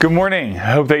Good morning.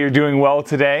 I hope that you're doing well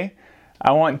today.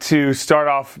 I want to start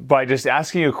off by just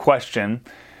asking you a question.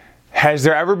 Has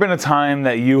there ever been a time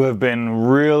that you have been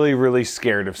really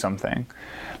scared of something?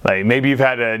 Like maybe you've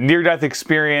had a near-death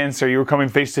experience, or you were coming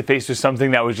face to face with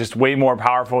something that was just way more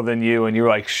powerful than you, and you were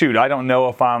like, shoot, I don't know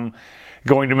if I'm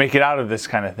going to make it out of this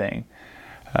kind of thing.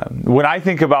 When I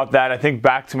think about that, I think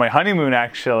back to my honeymoon,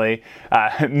 actually,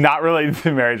 not related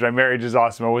to marriage. My marriage is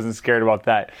awesome. I wasn't scared about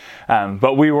that.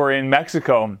 But we were in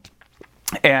Mexico,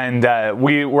 and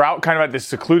we were out kind of at this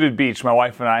secluded beach, my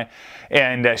wife and I.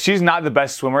 And she's not the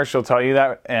best swimmer, she'll tell you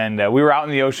that. And we were out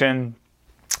in the ocean,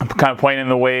 kind of playing in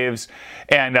the waves.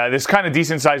 And this kind of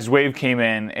decent-sized wave came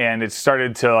in, and it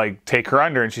started to take her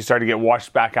under, and she started to get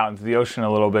washed back out into the ocean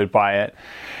a little bit by it.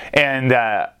 And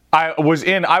I was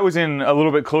in a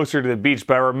little bit closer to the beach,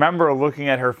 but I remember looking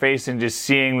at her face and just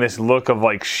seeing this look of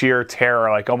sheer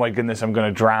terror, oh my goodness, I'm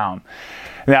going to drown.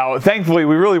 Now, thankfully,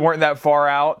 we really weren't that far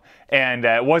out, and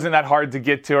it wasn't that hard to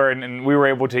get to her, and we were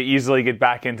able to easily get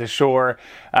back into shore.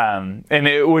 And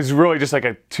it was really just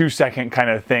a 2-second kind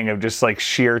of thing of just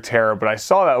sheer terror, but I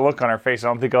saw that look on her face. I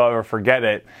don't think I'll ever forget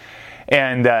it.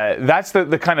 And that's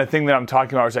the kind of thing that I'm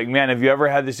talking about. It's man, have you ever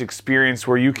had this experience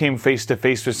where you came face to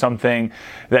face with something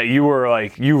that you were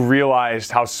you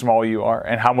realized how small you are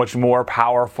and how much more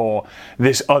powerful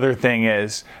this other thing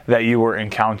is that you were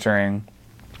encountering?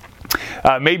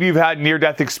 Maybe you've had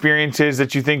near-death experiences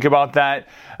that you think about that.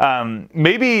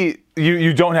 Maybe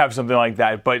you don't have something like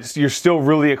that, but you're still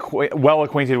really well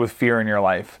acquainted with fear in your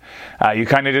life. You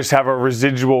kind of just have a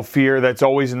residual fear that's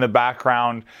always in the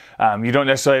background. You don't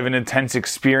necessarily have an intense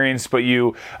experience, but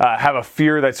you have a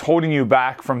fear that's holding you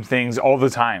back from things all the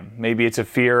time. Maybe it's a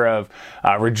fear of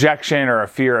rejection or a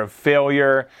fear of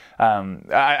failure.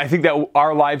 I think that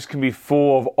our lives can be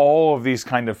full of all of these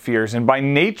kind of fears. And by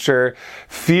nature,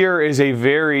 fear is a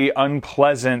very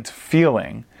unpleasant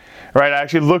feeling. Right? I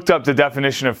actually looked up the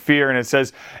definition of fear, and it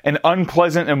says an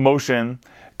unpleasant emotion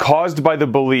caused by the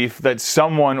belief that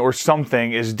someone or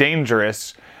something is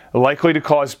dangerous, likely to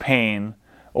cause pain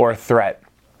or a threat.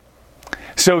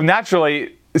 So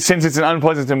naturally, since it's an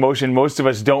unpleasant emotion, most of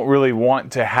us don't really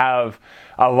want to have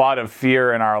a lot of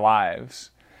fear in our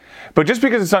lives. But just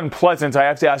because it's unpleasant, I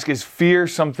have to ask, is fear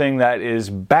something that is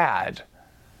bad?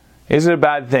 Is it a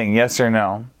bad thing? Yes or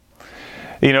no?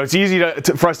 It's easy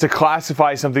for us to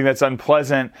classify something that's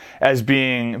unpleasant as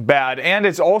being bad, and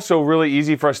it's also really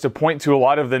easy for us to point to a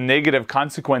lot of the negative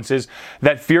consequences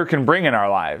that fear can bring in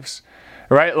our lives,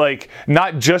 right?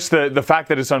 Not just the fact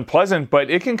that it's unpleasant,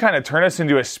 but it can kind of turn us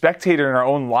into a spectator in our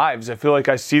own lives. I feel like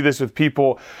I see this with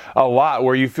people a lot,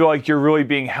 where you feel like you're really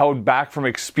being held back from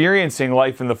experiencing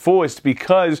life in the fullest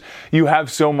because you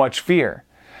have so much fear.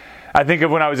 I think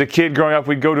of when I was a kid growing up,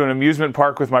 we'd go to an amusement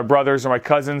park with my brothers or my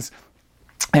cousins.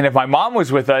 And if my mom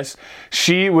was with us,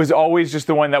 she was always just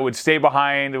the one that would stay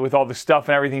behind with all the stuff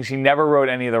and everything. She never rode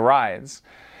any of the rides.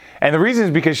 And the reason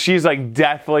is because she's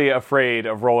deathly afraid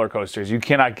of roller coasters. You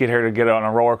cannot get her to get on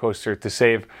a roller coaster to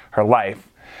save her life.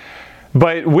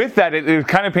 But with that, it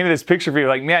kind of painted this picture for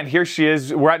you. Man, here she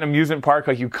is. We're at an amusement park.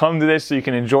 You come to this so you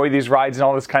can enjoy these rides and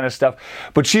all this kind of stuff.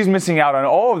 But she's missing out on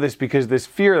all of this because of this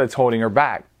fear that's holding her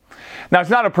back. Now, it's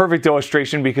not a perfect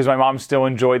illustration because my mom still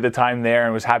enjoyed the time there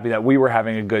and was happy that we were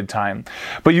having a good time.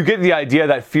 But you get the idea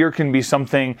that fear can be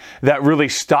something that really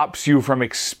stops you from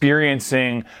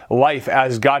experiencing life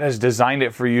as God has designed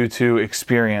it for you to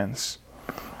experience.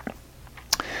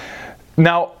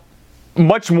 Now,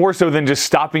 much more so than just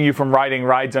stopping you from riding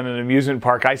rides on an amusement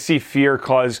park, I see fear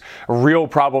cause real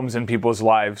problems in people's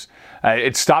lives.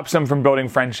 It stops them from building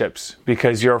friendships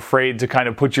because you're afraid to kind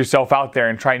of put yourself out there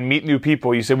and try and meet new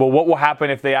people. You say, well, what will happen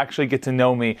if they actually get to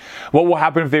know me? What will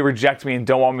happen if they reject me and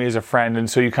don't want me as a friend? And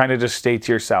so you kind of just stay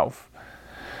to yourself.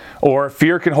 Or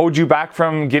fear can hold you back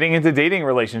from getting into dating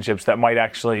relationships that might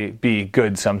actually be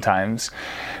good sometimes.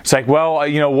 It's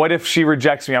what if she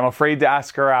rejects me? I'm afraid to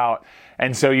ask her out.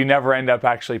 And so you never end up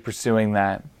actually pursuing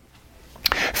that.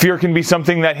 Fear can be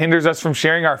something that hinders us from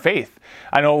sharing our faith.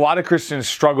 I know a lot of Christians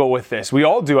struggle with this. We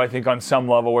all do, I think, on some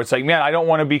level, where it's man, I don't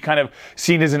want to be kind of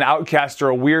seen as an outcast or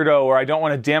a weirdo, or I don't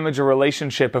want to damage a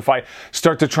relationship if I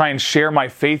start to try and share my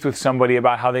faith with somebody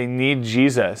about how they need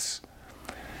Jesus.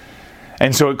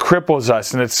 And so it cripples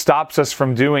us and it stops us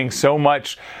from doing so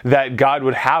much that God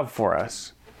would have for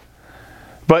us.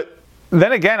 But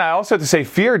then again, I also have to say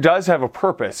fear does have a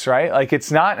purpose, right?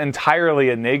 It's not entirely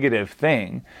a negative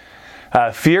thing.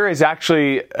 Fear is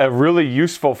actually a really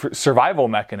useful survival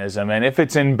mechanism, and if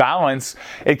it's in balance,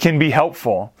 it can be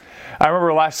helpful. I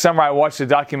remember last summer I watched a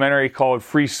documentary called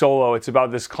Free Solo. It's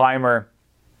about this climber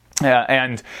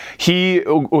And he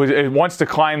wants to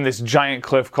climb this giant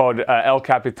cliff called El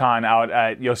Capitan out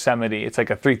at Yosemite. It's like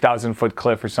a 3,000 foot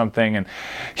cliff or something. And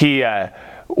he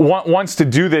wants to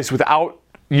do this without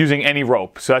using any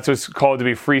rope. So that's what's called to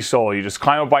be free solo. You just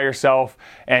climb up by yourself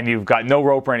and you've got no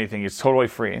rope or anything. It's totally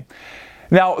free.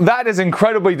 Now, that is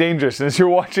incredibly dangerous. And as you're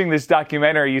watching this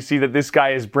documentary, you see that this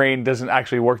guy's brain doesn't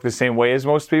actually work the same way as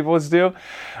most people's do.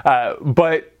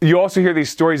 But you also hear these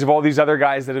stories of all these other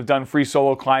guys that have done free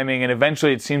solo climbing, and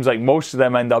eventually it seems like most of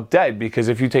them end up dead, because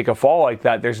if you take a fall like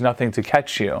that, there's nothing to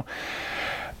catch you.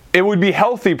 It would be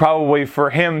healthy probably for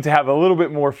him to have a little bit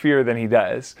more fear than he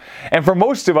does. And for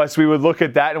most of us, we would look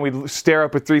at that and we'd stare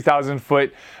up a 3,000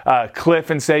 foot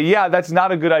cliff and say, yeah, that's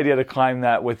not a good idea to climb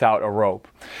that without a rope.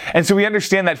 And so we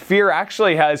understand that fear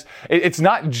actually it's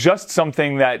not just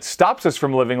something that stops us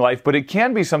from living life, but it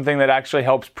can be something that actually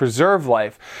helps preserve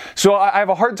life. So I have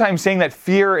a hard time saying that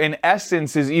fear in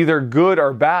essence is either good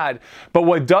or bad, but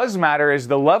what does matter is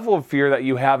the level of fear that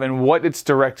you have and what it's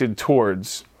directed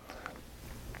towards.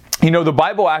 You know, the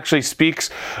Bible actually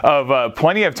speaks of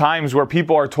plenty of times where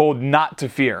people are told not to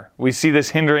fear. We see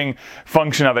this hindering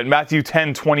function of it. Matthew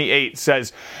 10:28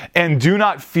 says, "And do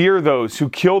not fear those who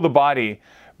kill the body,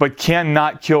 but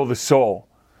cannot kill the soul."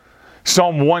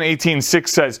 Psalm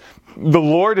 118:6 says, "The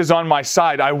Lord is on my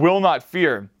side, I will not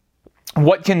fear.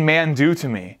 What can man do to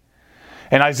me?"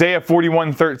 And Isaiah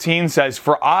 41:13 says,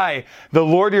 "For I, the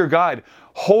Lord your God,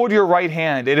 hold your right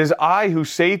hand. It is I who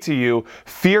say to you,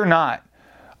 fear not.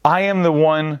 I am the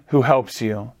one who helps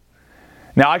you."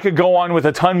 Now, I could go on with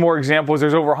a ton more examples.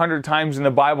 There's over 100 times in the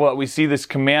Bible that we see this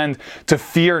command to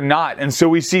fear not. And so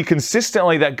we see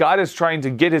consistently that God is trying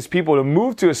to get his people to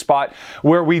move to a spot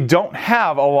where we don't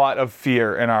have a lot of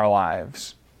fear in our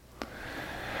lives.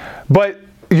 But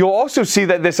you'll also see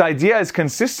that this idea is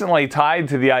consistently tied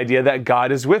to the idea that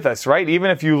God is with us, right?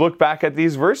 Even if you look back at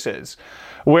these verses,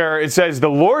 where it says, "The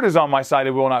Lord is on my side,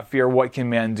 I will not fear. What can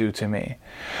man do to me?"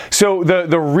 So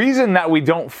the reason that we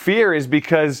don't fear is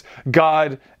because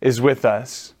God is with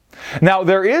us. Now,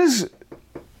 there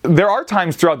are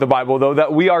times throughout the Bible, though,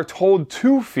 that we are told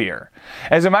to fear.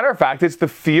 As a matter of fact, it's the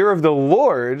fear of the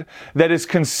Lord that is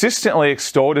consistently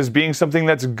extolled as being something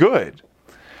that's good.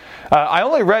 I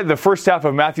only read the first half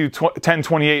of Matthew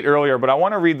 10:28 earlier, but I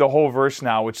want to read the whole verse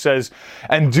now, which says,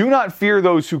 "And do not fear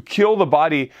those who kill the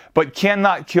body, but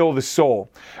cannot kill the soul.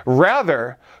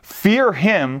 Rather, fear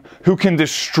him who can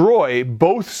destroy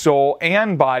both soul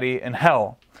and body in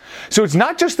hell." So it's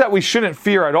not just that we shouldn't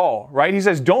fear at all, right? He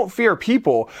says, don't fear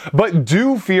people, but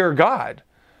do fear God,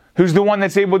 who's the one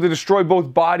that's able to destroy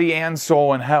both body and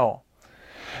soul in hell.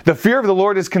 The fear of the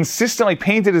Lord is consistently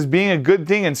painted as being a good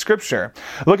thing in Scripture.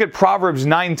 Look at Proverbs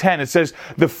 9:10. It says,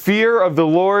 "The fear of the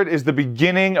Lord is the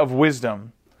beginning of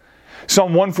wisdom."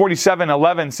 Psalm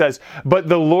 147:11 says, "But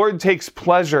the Lord takes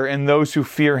pleasure in those who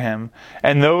fear him,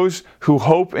 and those who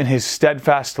hope in his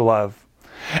steadfast love."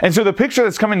 And so the picture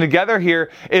that's coming together here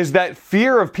is that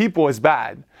fear of people is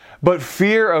bad, but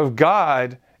fear of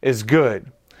God is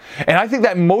good. And I think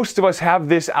that most of us have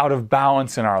this out of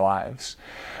balance in our lives.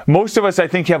 Most of us, I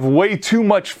think, have way too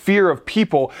much fear of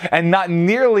people and not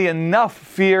nearly enough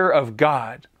fear of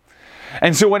God.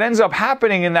 And so what ends up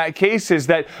happening in that case is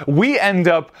that we end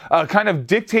up kind of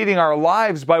dictating our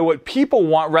lives by what people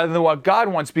want rather than what God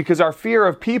wants, because our fear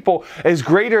of people is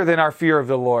greater than our fear of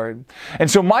the Lord. And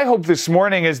so my hope this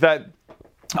morning is that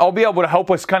I'll be able to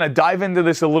help us kind of dive into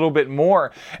this a little bit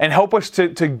more and help us to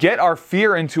get our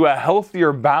fear into a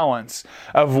healthier balance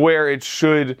of where it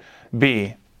should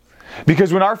be.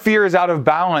 Because when our fear is out of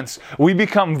balance, we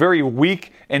become very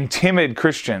weak and timid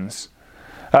Christians.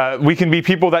 We can be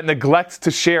people that neglect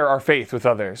to share our faith with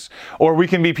others. Or we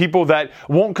can be people that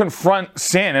won't confront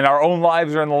sin in our own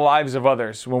lives or in the lives of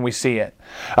others when we see it.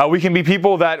 We can be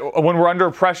people that when we're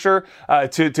under pressure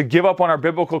to give up on our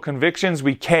biblical convictions,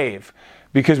 we cave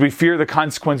because we fear the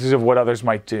consequences of what others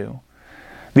might do.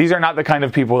 These are not the kind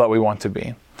of people that we want to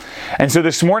be. And so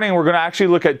this morning we're going to actually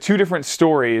look at two different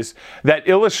stories that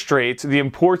illustrate the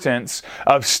importance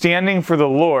of standing for the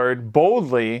Lord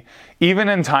boldly, even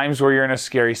in times where you're in a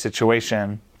scary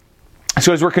situation.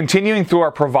 So as we're continuing through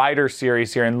our Provider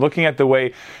series here and looking at the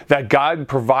way that God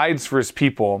provides for his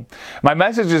people, my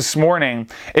message this morning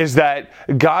is that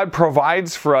God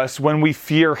provides for us when we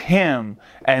fear him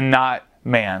and not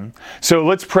man. So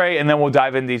let's pray and then we'll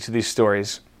dive into each of these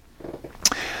stories.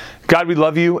 God, we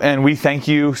love you and we thank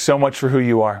you so much for who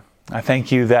you are. I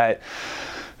thank you that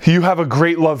you have a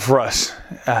great love for us,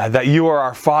 that you are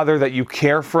our Father, that you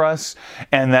care for us,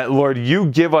 and that, Lord, you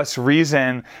give us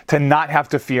reason to not have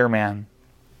to fear man.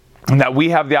 And that we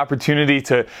have the opportunity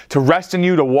to rest in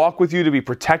you, to walk with you, to be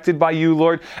protected by you,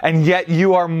 Lord. And yet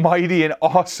you are mighty and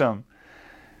awesome.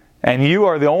 And you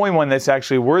are the only one that's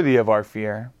actually worthy of our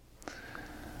fear.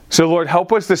 So Lord,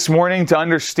 help us this morning to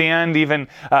understand even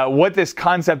what this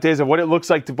concept is of what it looks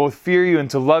like to both fear you and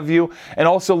to love you. And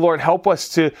also, Lord, help us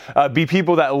to be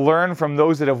people that learn from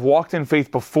those that have walked in faith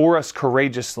before us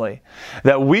courageously.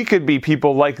 That we could be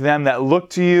people like them that look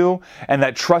to you and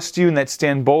that trust you and that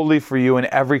stand boldly for you in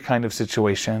every kind of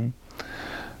situation.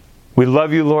 We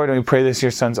love you, Lord, and we pray this in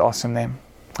your Son's awesome name.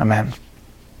 Amen.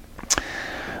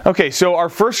 Okay, so our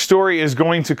first story is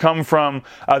going to come from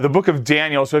the book of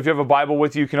Daniel. So if you have a Bible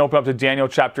with you, you can open up to Daniel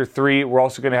chapter 3. We're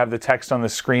also going to have the text on the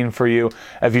screen for you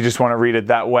if you just want to read it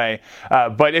that way.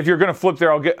 But if you're going to flip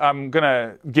there, I'm going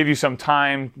to give you some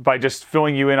time by just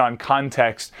filling you in on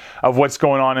context of what's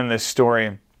going on in this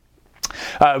story.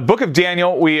 Book of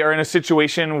Daniel, we are in a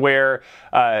situation where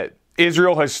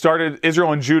Israel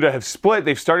and Judah have split.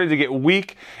 They've started to get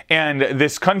weak, and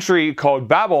this country called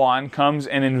Babylon comes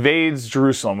and invades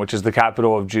Jerusalem, which is the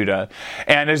capital of Judah.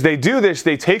 And as they do this,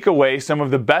 they take away some of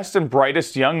the best and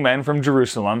brightest young men from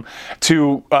Jerusalem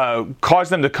to cause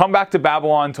them to come back to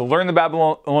Babylon, to learn the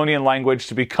Babylonian language,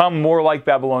 to become more like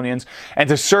Babylonians, and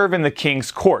to serve in the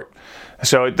king's court.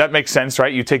 So that makes sense,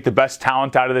 right? You take the best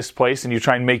talent out of this place and you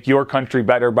try and make your country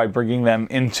better by bringing them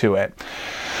into it.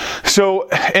 So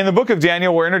in the book of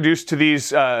Daniel, we're introduced to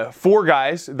these 4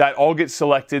 guys that all get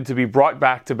selected to be brought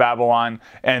back to Babylon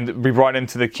and be brought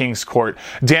into the king's court.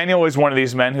 Daniel is one of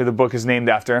these men who the book is named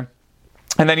after.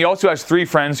 And then he also has 3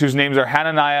 friends whose names are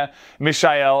Hananiah,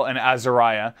 Mishael, and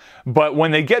Azariah. But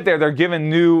when they get there, they're given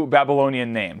new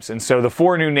Babylonian names. And so the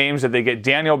 4 new names that they get,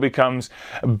 Daniel becomes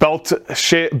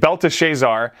Belteshazzar.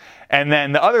 And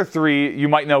then the other 3 you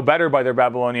might know better by their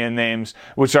Babylonian names,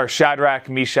 which are Shadrach,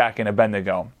 Meshach, and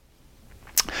Abednego.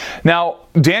 Now,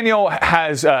 Daniel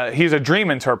he's a dream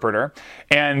interpreter,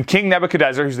 and King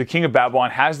Nebuchadnezzar, who's the king of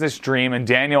Babylon, has this dream, and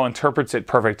Daniel interprets it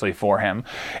perfectly for him.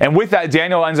 And with that,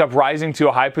 Daniel ends up rising to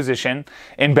a high position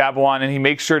in Babylon, and he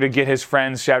makes sure to get his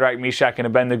friends Shadrach, Meshach, and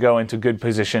Abednego into good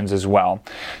positions as well.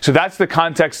 So that's the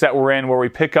context that we're in, where we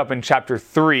pick up in chapter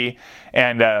 3,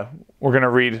 and we're going to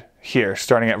read here,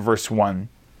 starting at verse 1.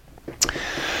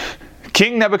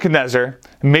 King Nebuchadnezzar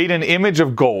made an image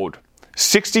of gold,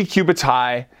 60 cubits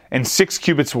high and 6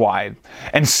 cubits wide,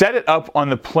 and set it up on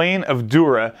the plain of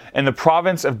Dura in the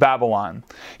province of Babylon.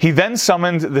 He then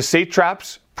summoned the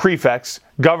satraps, prefects,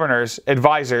 governors,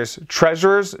 advisors,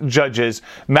 treasurers, judges,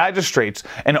 magistrates,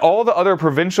 and all the other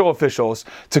provincial officials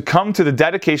to come to the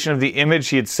dedication of the image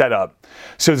he had set up.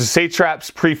 So the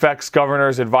satraps, prefects,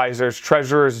 governors, advisors,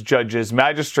 treasurers, judges,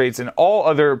 magistrates, and all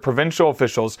other provincial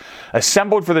officials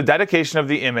assembled for the dedication of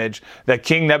the image that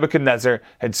King Nebuchadnezzar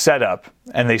had set up,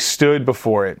 and they stood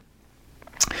before it.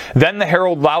 Then the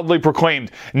herald loudly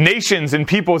proclaimed, "Nations and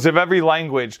peoples of every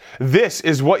language, this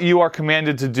is what you are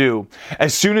commanded to do.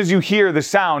 As soon as you hear the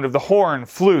sound of the horn,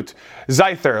 flute,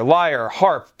 zither, lyre,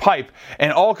 harp, pipe,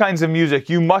 and all kinds of music,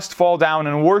 you must fall down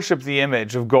and worship the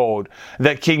image of gold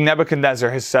that King Nebuchadnezzar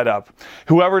has set up.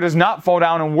 Whoever does not fall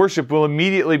down and worship will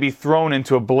immediately be thrown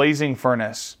into a blazing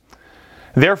furnace."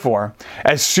 Therefore,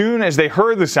 as soon as they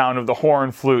heard the sound of the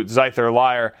horn, flute, zither,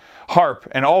 lyre, harp,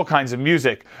 and all kinds of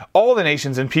music, all the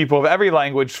nations and people of every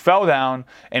language fell down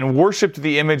and worshipped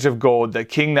the image of gold that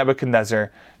King Nebuchadnezzar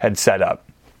had set up.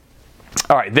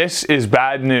 All right, this is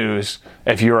bad news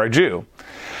if you're a Jew,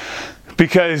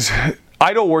 because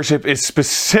idol worship is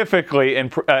specifically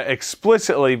and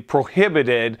explicitly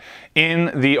prohibited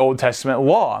in the Old Testament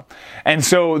law. And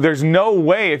so there's no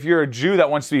way, if you're a Jew that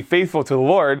wants to be faithful to the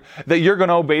Lord, that you're going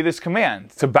to obey this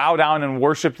command, to bow down and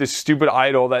worship this stupid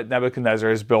idol that Nebuchadnezzar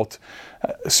has built.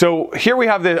 So here we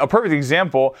have a perfect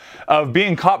example of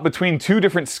being caught between 2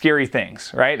 different scary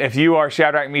things, right? If you are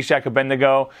Shadrach, Meshach,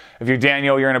 Abednego, if you're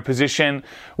Daniel, you're in a position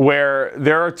where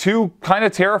there are 2 kind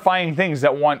of terrifying things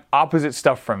that want opposite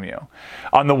stuff from you.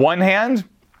 On the one hand,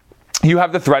 you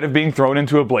have the threat of being thrown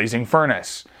into a blazing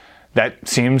furnace. That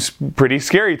seems pretty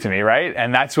scary to me, right?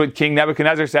 And that's what King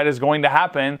Nebuchadnezzar said is going to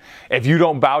happen if you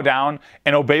don't bow down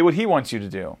and obey what he wants you to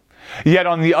do. Yet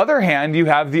on the other hand, you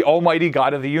have the Almighty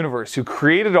God of the universe who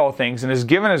created all things and has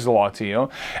given his law to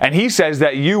you. And he says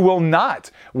that you will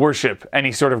not worship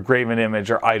any sort of graven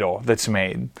image or idol that's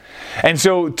made. And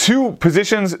so 2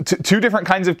 positions, 2 different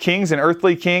kinds of kings, an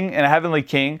earthly king and a heavenly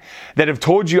king, that have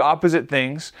told you opposite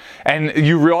things. And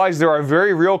you realize there are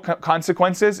very real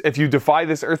consequences if you defy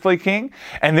this earthly king.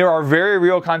 And there are very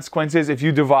real consequences if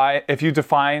you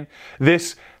define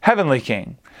this heavenly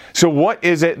king. So what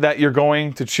is it that you're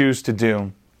going to choose to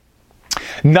do?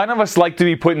 None of us like to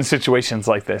be put in situations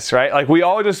like this, right? Like we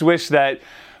all just wish that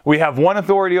we have one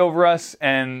authority over us,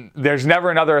 and there's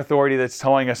never another authority that's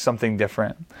telling us something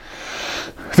different.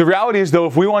 The reality is, though,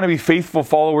 if we want to be faithful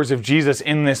followers of Jesus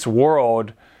in this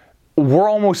world, we're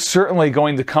almost certainly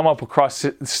going to come up across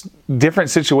different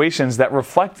situations that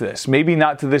reflect this. Maybe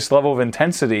not to this level of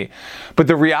intensity, but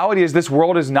the reality is this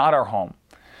world is not our home.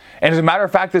 And as a matter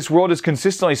of fact, this world is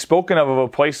consistently spoken of a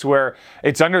place where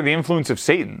it's under the influence of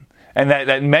Satan, and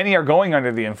that many are going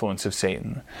under the influence of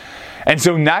Satan. And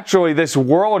so naturally, this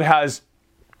world has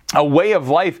a way of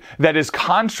life that is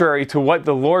contrary to what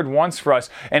the Lord wants for us.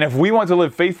 And if we want to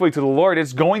live faithfully to the Lord,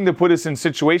 it's going to put us in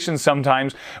situations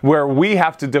sometimes where we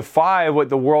have to defy what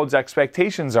the world's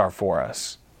expectations are for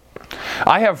us.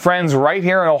 I have friends right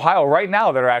here in Ohio right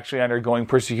now that are actually undergoing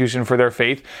persecution for their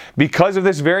faith because of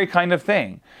this very kind of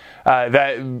thing.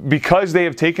 That because they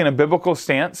have taken a biblical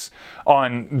stance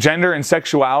on gender and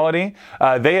sexuality,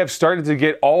 they have started to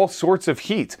get all sorts of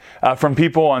heat from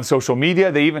people on social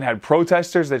media. They even had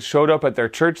protesters that showed up at their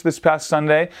church this past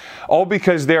Sunday, all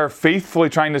because they are faithfully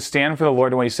trying to stand for the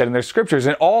Lord and what He said in their scriptures,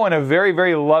 and all in a very,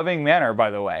 very loving manner, by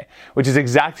the way, which is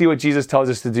exactly what Jesus tells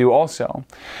us to do also.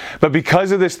 But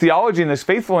because of this theology and this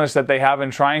faithfulness that they have in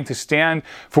trying to stand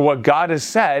for what God has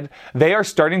said, they are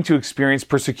starting to experience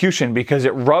persecution because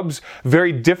it rubs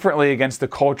very differently against the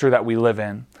culture that we live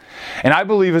in. And I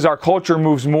believe as our culture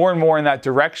moves more and more in that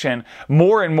direction,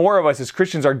 more and more of us as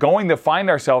Christians are going to find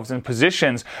ourselves in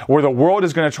positions where the world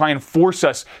is going to try and force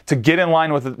us to get in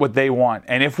line with what they want.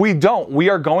 And if we don't, we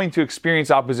are going to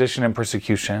experience opposition and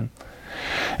persecution.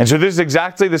 And so this is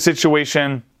exactly the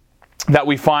situation that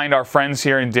we find our friends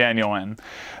here in Daniel in.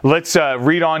 Let's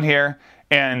read on here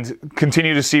and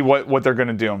continue to see what they're going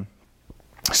to do.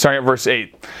 Starting at verse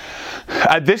 8.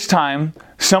 At this time,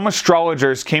 some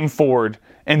astrologers came forward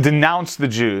and denounced the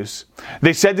Jews.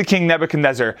 They said to King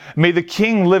Nebuchadnezzar, "May the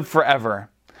king live forever.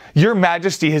 Your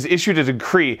majesty has issued a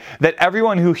decree that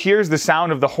everyone who hears the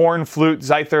sound of the horn, flute,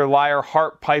 zither, lyre,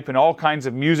 harp, pipe, and all kinds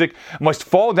of music must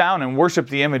fall down and worship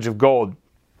the image of gold.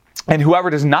 And whoever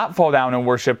does not fall down and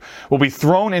worship will be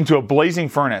thrown into a blazing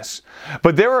furnace.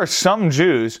 But there are some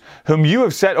Jews whom you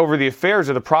have set over the affairs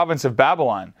of the province of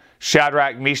Babylon,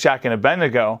 Shadrach, Meshach, and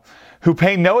Abednego, who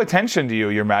pay no attention to you,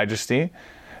 your majesty.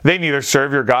 They neither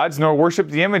serve your gods nor worship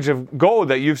the image of gold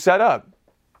that you've set up."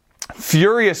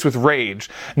 Furious with rage,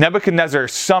 Nebuchadnezzar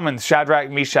summoned Shadrach,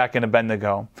 Meshach, and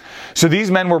Abednego. So these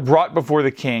men were brought before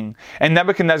the king, and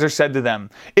Nebuchadnezzar said to them,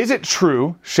 "Is it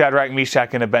true, Shadrach,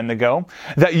 Meshach, and Abednego,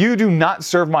 that you do not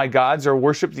serve my gods or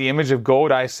worship the image of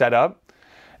gold I set up?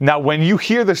 Now when you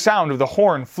hear the sound of the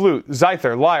horn, flute,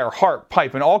 zither, lyre, harp,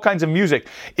 pipe, and all kinds of music,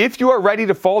 if you are ready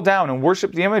to fall down and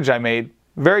worship the image I made,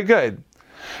 very good.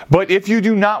 But if you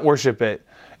do not worship it,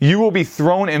 you will be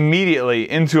thrown immediately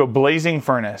into a blazing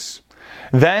furnace.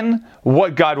 Then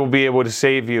what God will be able to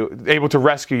save you, able to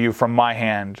rescue you from my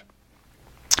hand?"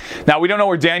 Now, we don't know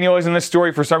where Daniel is in this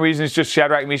story. For some reason, it's just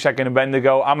Shadrach, Meshach, and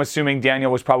Abednego. I'm assuming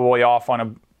Daniel was probably off on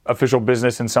an official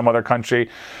business in some other country.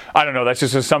 I don't know. That's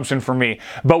just an assumption for me.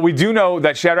 But we do know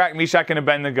that Shadrach, Meshach, and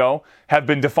Abednego have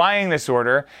been defying this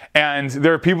order, and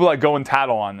there are people that go and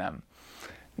tattle on them.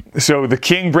 So the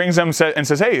king brings them and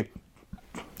says, "Hey,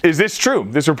 is this true?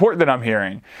 This report that I'm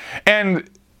hearing?" And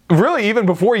really, even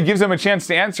before he gives them a chance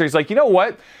to answer, he's like, "You know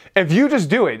what? If you just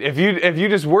do it, if you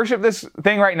just worship this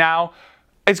thing right now,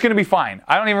 it's going to be fine.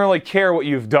 I don't even really care what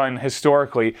you've done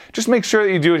historically. Just make sure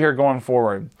that you do it here going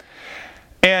forward."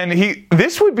 And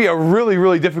this would be a really,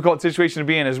 really difficult situation to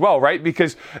be in as well, right?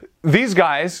 Because these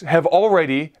guys have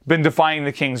already been defying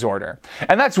the king's order.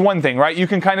 And that's one thing, right? You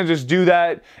can kind of just do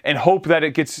that and hope that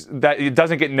it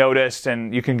doesn't get noticed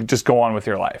and you can just go on with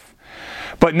your life.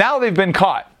 But now they've been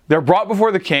caught. They're brought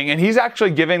before the king, and he's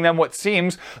actually giving them what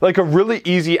seems like a really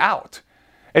easy out.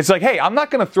 It's like, hey, I'm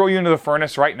not going to throw you into the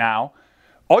furnace right now.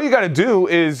 All you got to do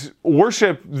is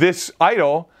worship this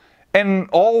idol and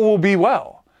all will be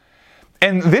well.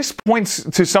 And this points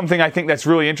to something I think that's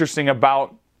really interesting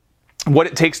about what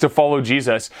it takes to follow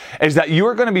Jesus, is that you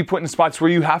are going to be put in spots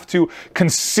where you have to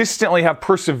consistently have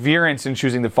perseverance in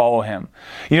choosing to follow Him.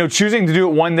 You know, choosing to do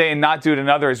it one day and not do it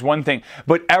another is one thing,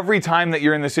 but every time that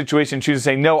you're in this situation, choose to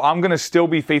say, no, I'm going to still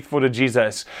be faithful to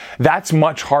Jesus. That's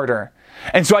much harder.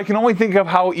 And so I can only think of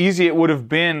how easy it would have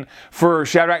been for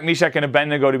Shadrach, Meshach, and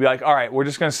Abednego to be like, all right, we're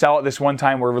just going to sell it this one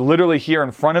time. We're literally here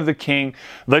in front of the king.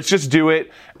 Let's just do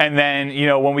it. And then, you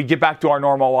know, when we get back to our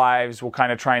normal lives, we'll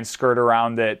kind of try and skirt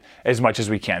around it as much as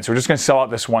we can. So we're just going to sell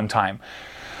it this one time.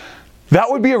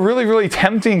 That would be a really, really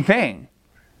tempting thing,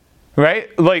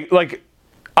 right? Like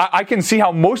I can see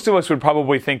how most of us would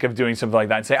probably think of doing something like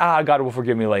that and say, God will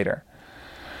forgive me later.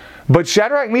 But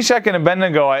Shadrach, Meshach, and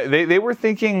Abednego, they were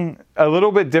thinking a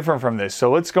little bit different from this.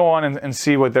 So let's go on and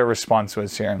see what their response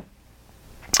was here.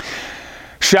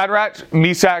 Shadrach,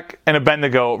 Meshach, and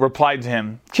Abednego replied to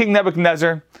him, King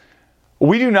Nebuchadnezzar,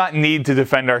 we do not need to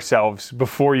defend ourselves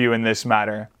before you in this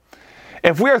matter.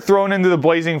 If we are thrown into the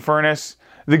blazing furnace,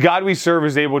 the God we serve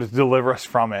is able to deliver us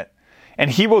from it,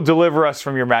 and he will deliver us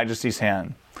from your majesty's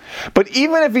hand. But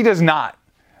even if he does not,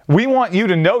 we want you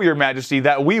to know, your majesty,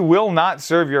 that we will not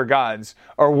serve your gods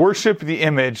or worship the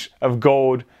image of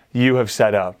gold you have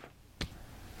set up.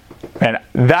 And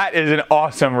that is an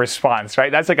awesome response,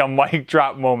 right? That's like a mic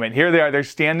drop moment. Here they are, they're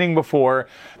standing before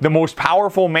the most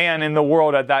powerful man in the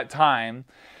world at that time.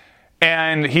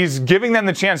 And he's giving them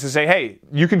the chance to say, hey,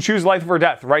 you can choose life or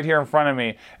death right here in front of me.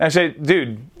 And I say,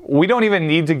 dude, we don't even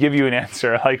need to give you an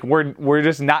answer. Like, we're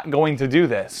just not going to do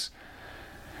this.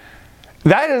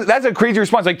 That's a crazy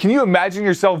response. Like, can you imagine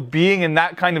yourself being in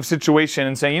that kind of situation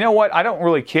and saying, you know what, I don't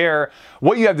really care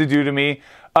what you have to do to me.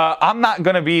 I'm not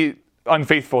going to be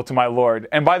unfaithful to my Lord.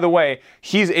 And by the way,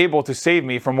 he's able to save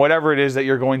me from whatever it is that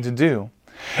you're going to do.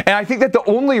 And I think that the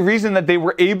only reason that they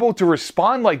were able to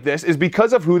respond like this is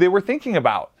because of who they were thinking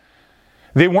about.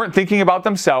 They weren't thinking about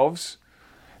themselves.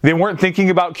 They weren't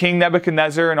thinking about King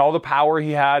Nebuchadnezzar and all the power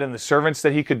he had and the servants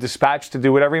that he could dispatch to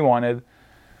do whatever he wanted.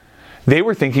 They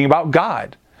were thinking about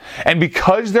God. And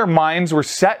because their minds were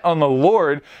set on the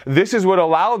Lord, this is what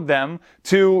allowed them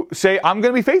to say, I'm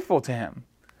going to be faithful to him.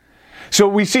 So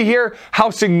we see here how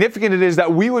significant it is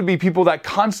that we would be people that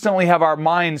constantly have our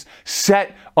minds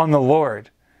set on the Lord.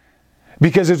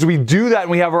 Because as we do that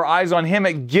and we have our eyes on him,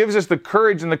 it gives us the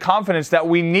courage and the confidence that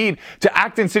we need to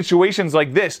act in situations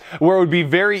like this, where it would be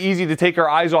very easy to take our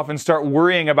eyes off and start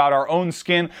worrying about our own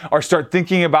skin, or start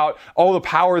thinking about all the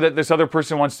power that this other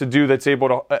person wants to do, that's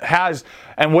able to, has,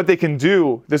 and what they can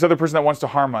do, this other person that wants to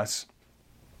harm us.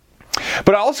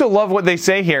 But I also love what they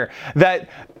say here, that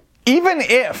even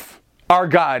if our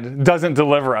God doesn't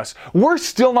deliver us, we're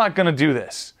still not going to do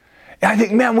this. And I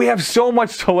think, man, we have so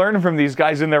much to learn from these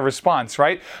guys in their response,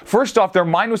 right? First off, their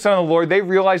mind was set on the Lord. They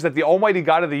realized that the Almighty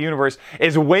God of the universe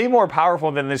is way more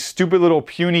powerful than this stupid little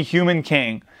puny human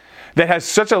king that has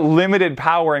such a limited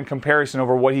power in comparison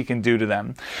over what he can do to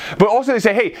them. But also they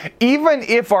say, hey, even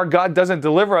if our God doesn't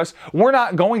deliver us, we're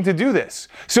not going to do this.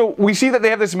 So we see that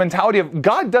they have this mentality of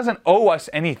God doesn't owe us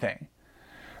anything.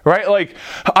 Right? Like,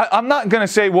 I'm not going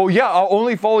to say, well, yeah, I'll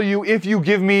only follow you if you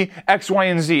give me X, Y,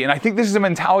 and Z. And I think this is a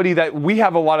mentality that we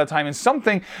have a lot of time, and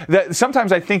something that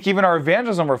sometimes I think even our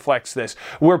evangelism reflects this,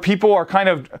 where people are kind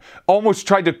of almost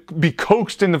tried to be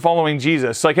coaxed into following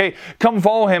Jesus. Like, hey, come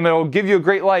follow him, and it'll give you a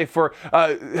great life, or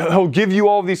he'll give you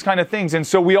all of these kind of things. And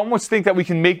so we almost think that we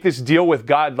can make this deal with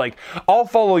God, like, I'll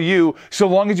follow you so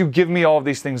long as you give me all of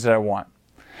these things that I want.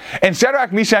 And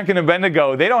Shadrach, Meshach, and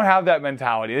Abednego, they don't have that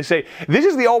mentality. They say, this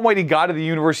is the Almighty God of the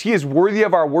universe. He is worthy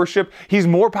of our worship. He's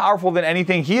more powerful than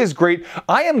anything. He is great.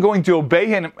 I am going to obey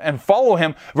him and follow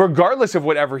him regardless of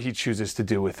whatever he chooses to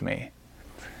do with me.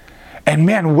 And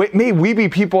man, may we be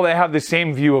people that have the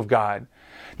same view of God.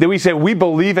 That we say, we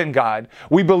believe in God.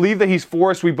 We believe that he's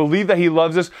for us. We believe that he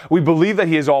loves us. We believe that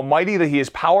he is almighty, that he is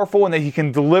powerful, and that he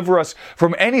can deliver us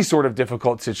from any sort of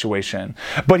difficult situation.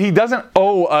 But he doesn't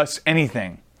owe us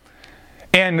anything.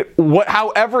 And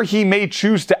however he may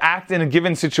choose to act in a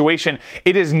given situation,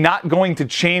 it is not going to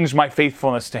change my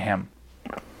faithfulness to him.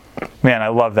 Man, I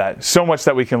love that. So much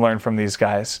that we can learn from these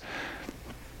guys.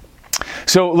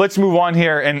 So let's move on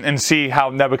here and see how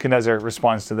Nebuchadnezzar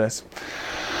responds to this.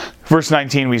 Verse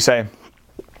 19 we say,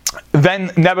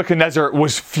 Then Nebuchadnezzar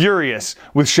was furious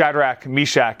with Shadrach,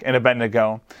 Meshach, and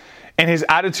Abednego, and his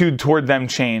attitude toward them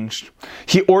changed.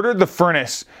 He ordered the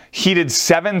furnace heated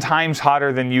 7 times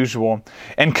hotter than usual,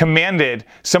 and commanded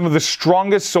some of the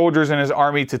strongest soldiers in his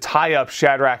army to tie up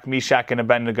Shadrach, Meshach, and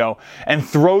Abednego, and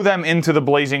throw them into the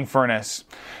blazing furnace.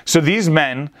 So these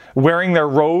men, wearing their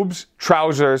robes,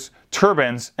 trousers,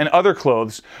 turbans, and other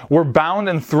clothes, were bound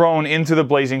and thrown into the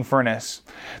blazing furnace.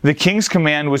 The king's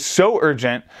command was so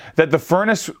urgent that the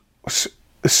furnace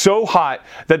so hot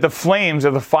that the flames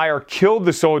of the fire killed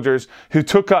the soldiers who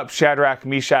took up Shadrach,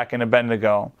 Meshach, and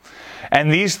Abednego.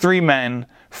 And these 3 men,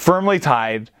 firmly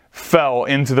tied, fell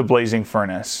into the blazing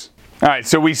furnace. All right,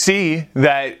 so we see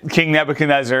that King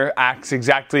Nebuchadnezzar acts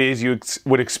exactly as you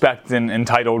would expect an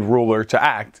entitled ruler to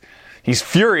act. He's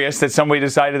furious that somebody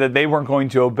decided that they weren't going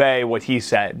to obey what he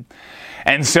said.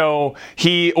 And so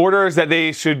he orders that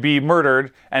they should be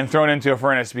murdered and thrown into a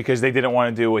furnace because they didn't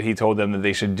want to do what he told them that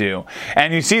they should do.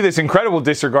 And you see this incredible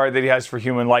disregard that he has for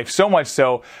human life, so much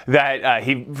so that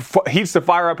he heats the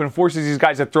fire up and forces these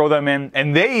guys to throw them in,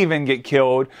 and they even get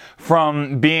killed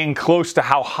from being close to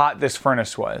how hot this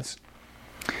furnace was.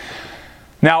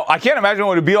 Now, I can't imagine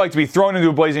what it would be like to be thrown into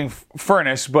a blazing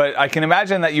furnace, but I can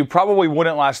imagine that you probably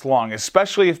wouldn't last long,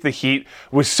 especially if the heat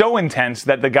was so intense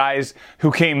that the guys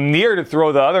who came near to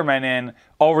throw the other men in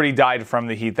already died from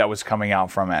the heat that was coming out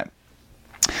from it.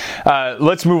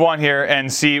 Let's move on here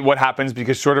and see what happens,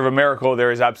 because short of a miracle,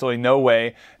 there is absolutely no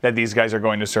way that these guys are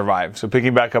going to survive. So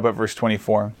picking back up at verse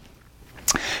 24.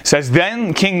 It says,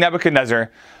 "Then King Nebuchadnezzar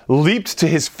leaped to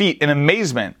his feet in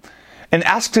amazement and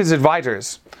asked his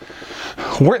advisors,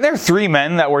 'Weren't there 3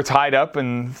 men that were tied up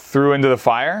and threw into the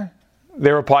fire?'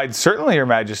 They replied, 'Certainly, your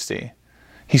majesty.'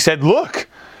 He said, 'Look,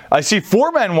 I see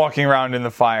 4 men walking around in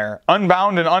the fire,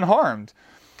 unbound and unharmed.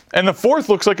 And the 4th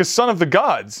looks like a son of the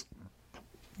gods.'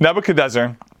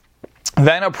 Nebuchadnezzar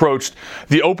then approached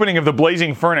the opening of the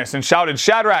blazing furnace and shouted,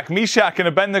 'Shadrach, Meshach, and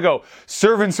Abednego,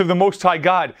 servants of the Most High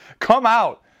God, come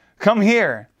out, come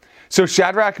here.' So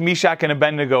Shadrach, Meshach, and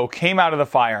Abednego came out of the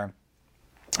fire.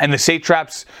 And the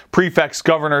satraps, prefects,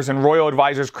 governors, and royal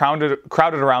advisors crowded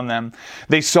around them.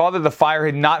 They saw that the fire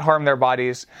had not harmed their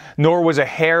bodies, nor was a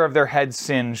hair of their heads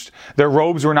singed. Their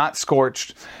robes were not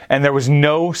scorched, and there was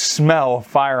no smell of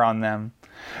fire on them.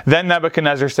 Then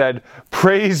Nebuchadnezzar said,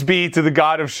 'Praise be to the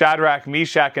God of Shadrach,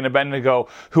 Meshach, and Abednego,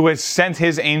 who has sent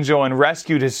his angel and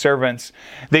rescued his servants.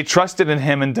 They trusted in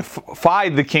him and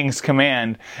defied the king's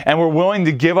command, and were willing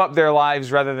to give up their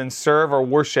lives rather than serve or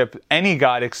worship any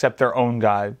god except their own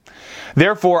God.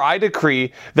 Therefore I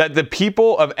decree that the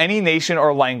people of any nation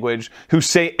or language who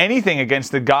say anything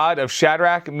against the God of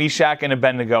Shadrach, Meshach, and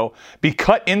Abednego be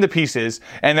cut into pieces,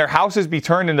 and their houses be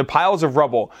turned into piles of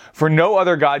rubble, for no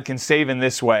other God can save in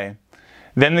this way.'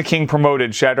 Then the king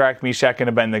promoted Shadrach, Meshach, and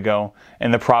Abednego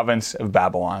in the province of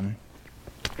Babylon."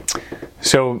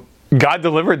 So God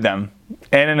delivered them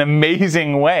in an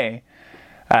amazing way.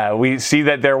 We see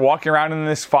that they're walking around in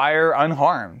this fire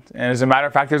unharmed. And as a matter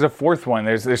of fact, there's a 4th one.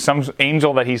 There's some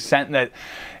angel that he sent that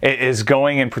is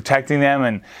going and protecting them.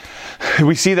 And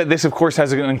we see that this, of course,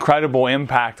 has an incredible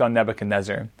impact on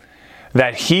Nebuchadnezzar,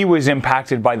 that he was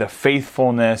impacted by the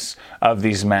faithfulness of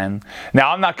these men.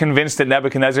 Now, I'm not convinced that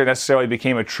Nebuchadnezzar necessarily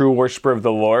became a true worshiper of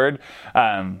the Lord.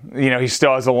 He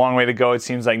still has a long way to go. It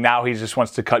seems like now he just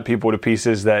wants to cut people to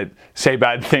pieces that say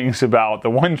bad things about the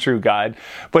one true God.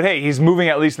 But hey, he's moving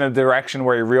at least in a direction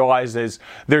where he realizes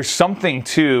there's something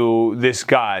to this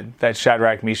God that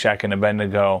Shadrach, Meshach, and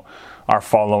Abednego are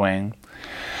following.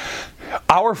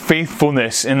 Our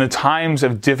faithfulness in the times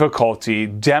of difficulty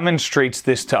demonstrates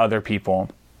this to other people.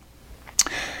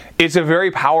 It's a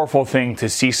very powerful thing to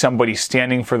see somebody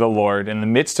standing for the Lord in the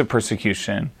midst of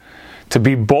persecution, to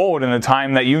be bold in the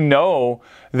time that you know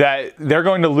that they're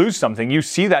going to lose something. You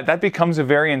see that becomes a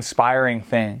very inspiring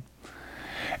thing.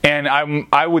 And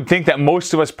I would think that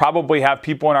most of us probably have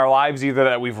people in our lives either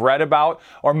that we've read about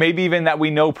or maybe even that we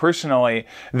know personally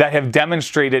that have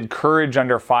demonstrated courage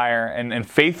under fire and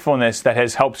faithfulness that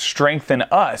has helped strengthen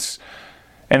us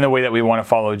in the way that we want to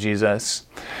follow Jesus.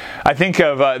 I think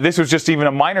of, this was just even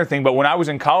a minor thing, but when I was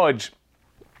in college,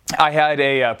 I had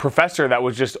a professor that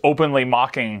was just openly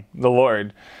mocking the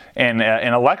Lord in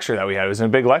a lecture that we had. It was in a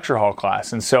big lecture hall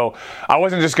class. And so I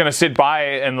wasn't just going to sit by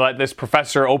and let this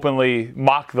professor openly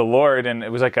mock the Lord. And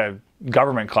it was like a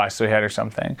government class that we had or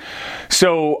something.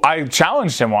 So I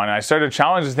challenged him on it. I started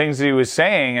challenging the things that he was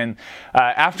saying. And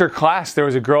after class, there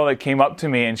was a girl that came up to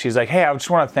me and she's like, "Hey, I just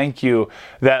want to thank you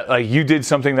that you did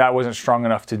something that I wasn't strong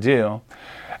enough to do."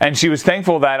 And she was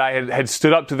thankful that I had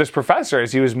stood up to this professor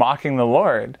as he was mocking the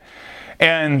Lord.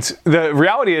 And the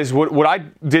reality is what I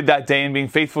did that day in being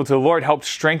faithful to the Lord helped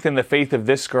strengthen the faith of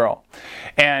this girl.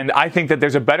 And I think that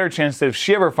there's a better chance that if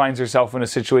she ever finds herself in a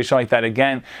situation like that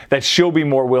again, that she'll be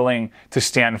more willing to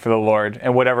stand for the Lord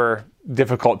in whatever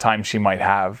difficult time she might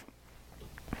have.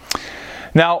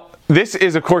 Now, this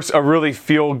is, of course, a really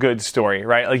feel-good story,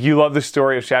 right? Like, you love the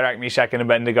story of Shadrach, Meshach, and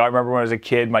Abednego. I remember when I was a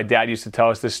kid, my dad used to tell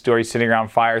us this story sitting around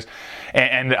fires.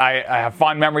 And I have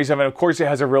fond memories of it. Of course, it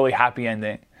has a really happy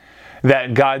ending,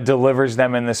 that God delivers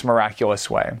them in this miraculous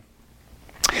way.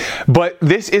 But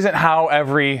this isn't how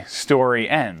every story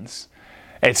ends.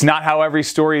 It's not how every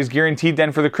story is guaranteed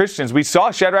then for the Christians. We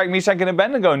saw Shadrach, Meshach, and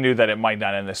Abednego knew that it might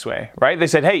not end this way, right? They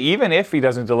said, "Hey, even if he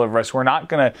doesn't deliver us, we're not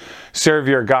going to serve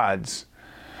your gods."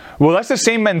 Well, that's the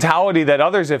same mentality that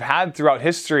others have had throughout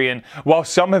history. And while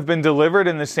some have been delivered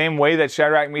in the same way that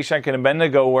Shadrach, Meshach, and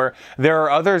Abednego were, there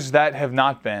are others that have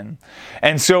not been.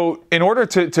 And so in order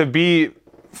to be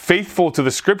faithful to the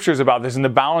scriptures about this and to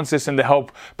balance this and to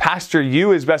help pastor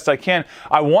you as best I can,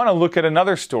 I want to look at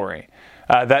another story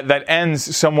that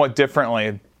ends somewhat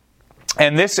differently.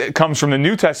 And this comes from the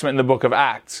New Testament in the book of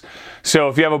Acts. So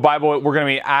if you have a Bible, we're going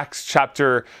to be Acts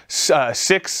chapter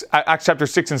 6. Acts chapter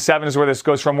 6 and 7 is where this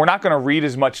goes from. We're not going to read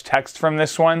as much text from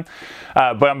this one,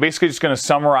 but I'm basically just going to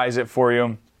summarize it for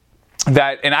you.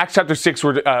 That in Acts chapter 6,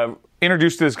 we're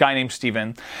introduced to this guy named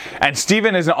Stephen. And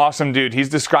Stephen is an awesome dude. He's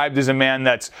described as a man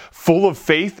that's full of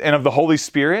faith and of the Holy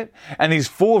Spirit, and he's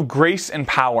full of grace and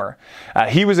power.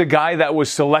 He was a guy that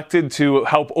was selected to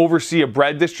help oversee a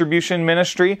bread distribution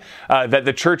ministry that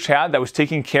the church had that was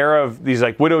taking care of these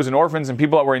like widows and orphans and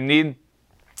people that were in need.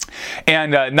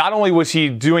 And not only was he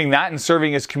doing that and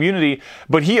serving his community,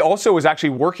 but he also was actually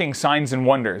working signs and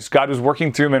wonders. God was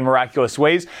working through him in miraculous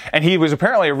ways, and he was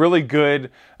apparently a really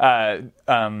good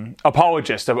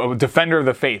apologist, a defender of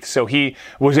the faith. So he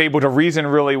was able to reason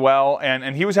really well,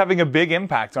 and he was having a big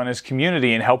impact on his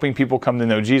community and helping people come to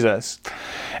know Jesus.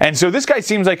 And so this guy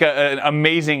seems like an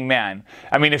amazing man.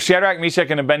 I mean, if Shadrach, Meshach,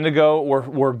 and Abednego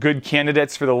were good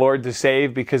candidates for the Lord to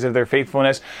save because of their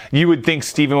faithfulness, you would think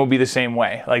Stephen would be the same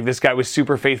way. Like, this guy was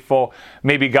super faithful.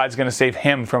 Maybe God's going to save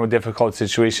him from a difficult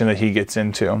situation that he gets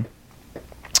into.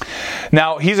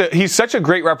 Now, he's such a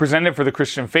great representative for the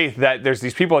Christian faith that there's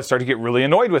these people that start to get really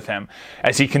annoyed with him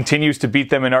as he continues to beat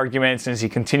them in arguments and as he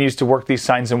continues to work these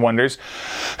signs and wonders.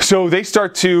 So they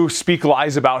start to speak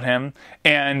lies about him,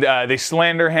 and they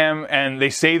slander him, and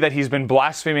they say that he's been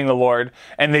blaspheming the Lord,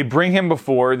 and they bring him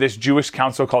before this Jewish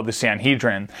council called the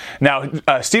Sanhedrin. Now,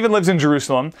 Stephen lives in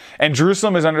Jerusalem, and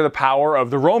Jerusalem is under the power of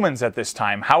the Romans at this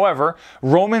time. However,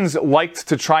 Romans liked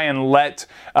to try and let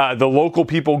the local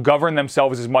people govern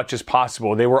themselves as much as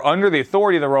possible. They were under the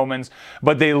authority of the Romans,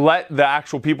 but they let the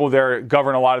actual people there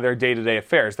govern a lot of their day-to-day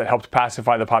affairs. That helped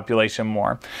pacify the population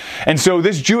more. And so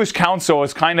this Jewish council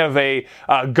is kind of a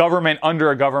government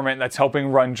under a government that's helping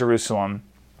run Jerusalem.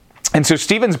 And so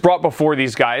Stephen's brought before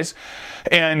these guys,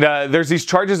 and there's these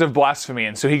charges of blasphemy.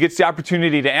 And so he gets the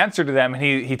opportunity to answer to them, and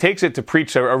he takes it to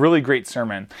preach a really great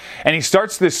sermon. And he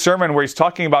starts this sermon where he's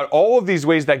talking about all of these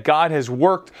ways that God has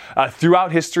worked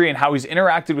throughout history and how he's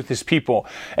interacted with his people.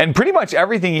 And pretty much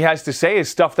everything he has to say is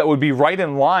stuff that would be right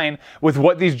in line with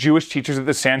what these Jewish teachers at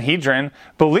the Sanhedrin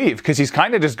believe, because he's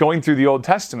kind of just going through the Old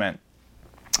Testament.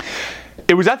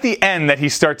 It was at the end that he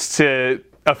starts to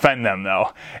offend them,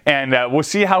 though. And we'll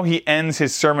see how he ends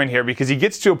his sermon here, because he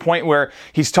gets to a point where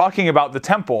he's talking about the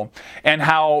temple and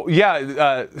how,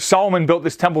 Solomon built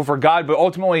this temple for God, but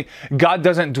ultimately God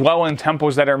doesn't dwell in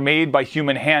temples that are made by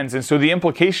human hands. And so the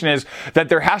implication is that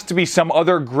there has to be some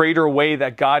other greater way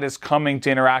that God is coming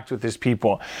to interact with his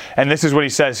people. And this is what he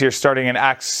says here, starting in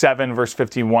Acts 7, verse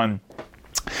 51.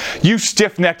 You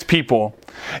stiff-necked people,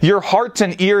 your hearts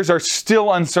and ears are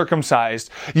still uncircumcised.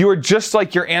 You are just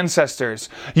like your ancestors.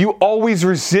 You always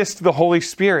resist the Holy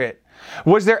Spirit.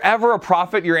 Was there ever a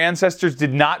prophet your ancestors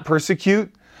did not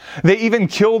persecute? They even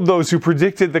killed those who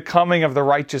predicted the coming of the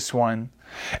righteous one.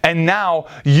 And now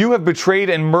you have betrayed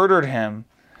and murdered him.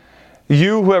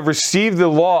 You who have received the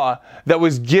law that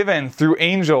was given through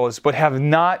angels, but have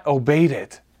not obeyed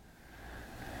it.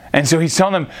 And so he's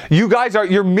telling them, you guys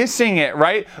you're missing it,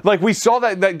 right? Like, we saw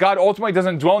that God ultimately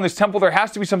doesn't dwell in this temple. There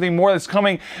has to be something more that's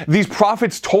coming. These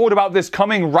prophets told about this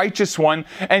coming righteous one,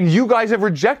 and you guys have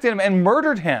rejected him and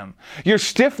murdered him. You're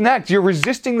stiff-necked. You're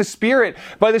resisting the Spirit.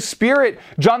 By the Spirit,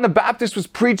 John the Baptist was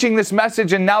preaching this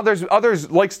message, and now there's others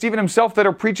like Stephen himself that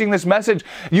are preaching this message.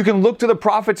 You can look to the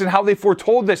prophets and how they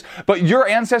foretold this, but your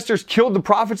ancestors killed the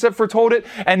prophets that foretold it,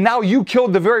 and now you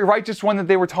killed the very righteous one that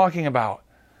they were talking about.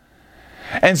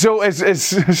 And so as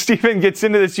Stephen gets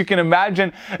into this, you can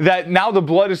imagine that now the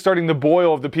blood is starting to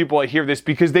boil of the people that hear this,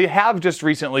 because they have just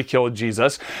recently killed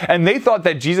Jesus, and they thought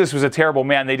that Jesus was a terrible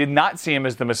man. They did not see him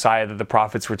as the Messiah that the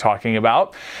prophets were talking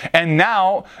about. And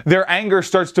now their anger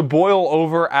starts to boil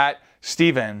over at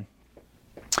Stephen.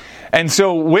 And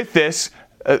so with this,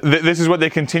 this is what they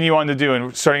continue on to do,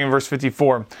 and starting in verse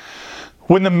 54.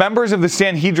 When the members of the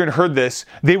Sanhedrin heard this,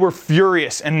 they were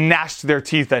furious and gnashed their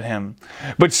teeth at him.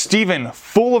 But Stephen,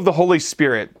 full of the Holy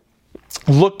Spirit,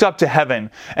 looked up to heaven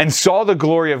and saw the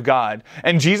glory of God,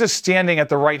 and Jesus standing at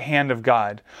the right hand of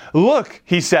God. Look,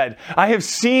 he said, I have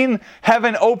seen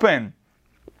heaven open,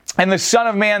 and the Son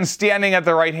of Man standing at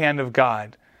the right hand of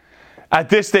God. At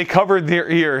this they covered their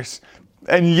ears,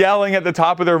 and yelling at the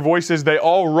top of their voices, they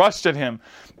all rushed at him,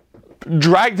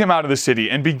 dragged him out of the city,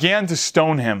 and began to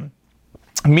stone him.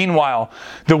 Meanwhile,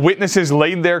 the witnesses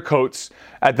laid their coats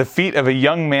at the feet of a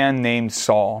young man named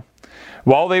Saul.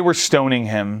 While they were stoning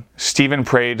him, Stephen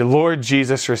prayed, Lord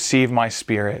Jesus, receive my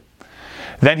spirit.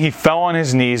 Then he fell on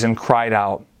his knees and cried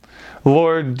out,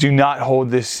 Lord, do not hold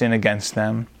this sin against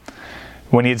them.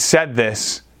 When he had said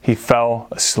this, he fell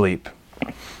asleep.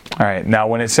 All right, now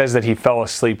when it says that he fell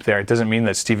asleep there, it doesn't mean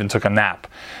that Stephen took a nap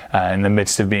in the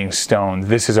midst of being stoned.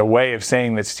 This is a way of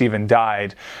saying that Stephen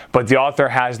died, but the author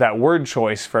has that word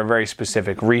choice for a very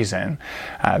specific reason,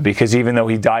 because even though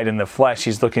he died in the flesh,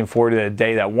 he's looking forward to the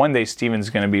day that one day Stephen's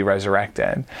going to be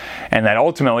resurrected. And that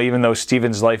ultimately, even though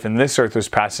Stephen's life in this earth was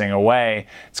passing away,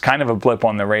 it's kind of a blip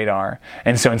on the radar.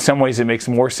 And so in some ways it makes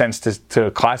more sense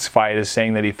to classify it as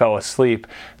saying that he fell asleep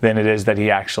than it is that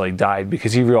he actually died,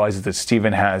 because he realizes that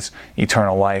Stephen has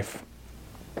eternal life.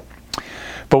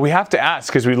 But we have to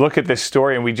ask, because we look at this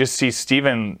story and we just see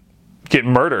Stephen get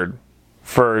murdered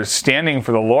for standing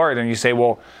for the Lord, and you say,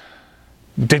 well,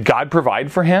 did God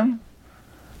provide for him?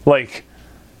 Like,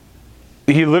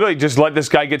 he literally just let this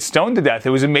guy get stoned to death.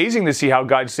 It was amazing to see how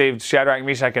God saved Shadrach,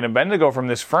 Meshach, and Abednego from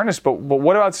this furnace, but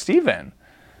what about Stephen?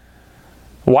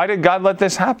 Why did God let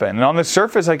this happen? And on the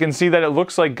surface, I can see that it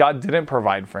looks like God didn't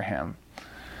provide for him.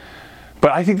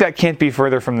 But I think that can't be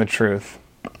further from the truth.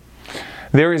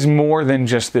 There is more than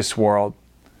just this world.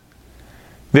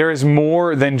 There is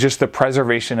more than just the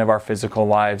preservation of our physical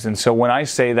lives. And so when I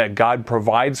say that God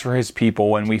provides for his people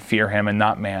when we fear him and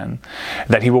not man,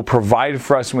 that he will provide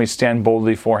for us when we stand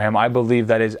boldly for him, I believe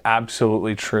that is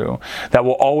absolutely true. That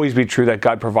will always be true, that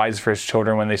God provides for his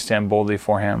children when they stand boldly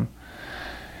for him.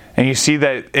 And you see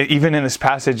that even in this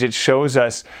passage, it shows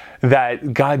us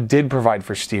that God did provide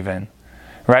for Stephen.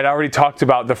 Right? I already talked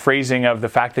about the phrasing of the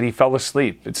fact that he fell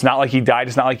asleep. It's not like he died.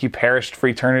 It's not like he perished for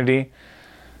eternity.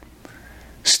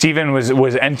 Stephen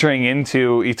was entering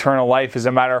into eternal life. As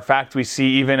a matter of fact, we see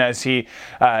even as he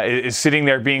is sitting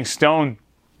there being stoned,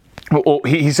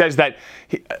 he says that,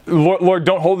 Lord,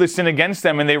 don't hold this sin against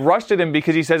them. And they rushed at him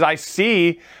because he says, I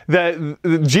see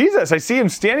Jesus. I see him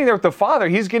standing there with the Father.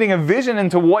 He's getting a vision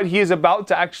into what he is about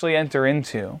to actually enter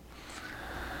into.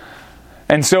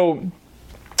 And so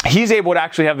he's able to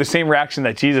actually have the same reaction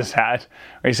that Jesus had,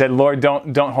 where he said, Lord,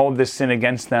 don't hold this sin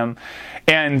against them.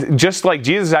 And just like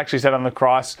Jesus actually said on the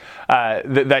cross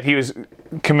that he was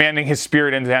commanding his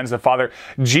spirit into the hands of the Father,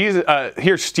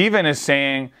 here Stephen is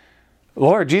saying,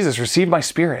 Lord Jesus, receive my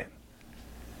spirit.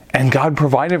 And God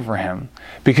provided for him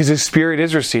because his spirit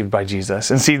is received by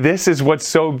Jesus. And see, this is what's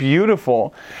so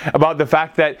beautiful about the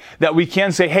fact that we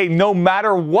can say, hey, no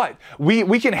matter what,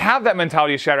 we can have that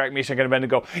mentality of Shadrach, Meshach, and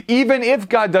Abednego. Even if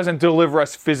God doesn't deliver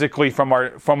us physically from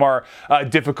our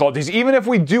difficulties, even if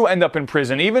we do end up in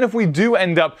prison, even if we do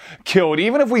end up killed,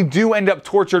 even if we do end up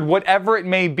tortured, whatever it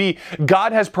may be,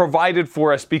 God has provided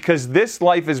for us because this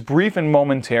life is brief and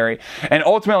momentary. And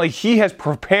ultimately, he has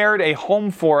prepared a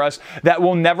home for us that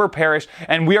will never perish,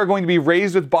 and we are going to be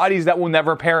raised with bodies that will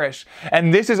never perish.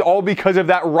 And this is all because of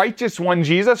that righteous one,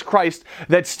 Jesus Christ,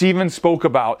 that Stephen spoke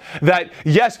about. That,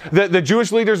 yes, the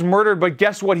Jewish leaders murdered, but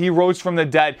guess what? He rose from the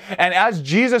dead. And as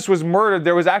Jesus was murdered,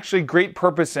 there was actually great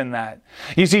purpose in that.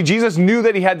 You see, Jesus knew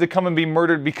that he had to come and be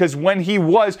murdered because when he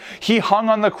hung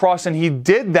on the cross, and he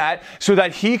did that so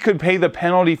that he could pay the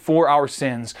penalty for our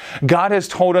sins. God has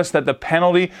told us that the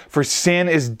penalty for sin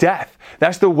is death.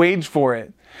 That's the wage for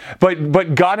it.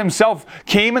 But God himself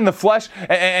came in the flesh,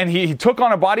 and he took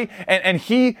on a body, and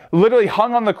he literally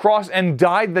hung on the cross and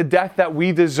died the death that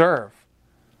we deserve.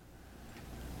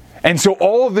 And so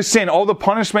all of the sin, all the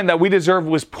punishment that we deserve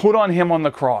was put on him on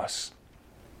the cross.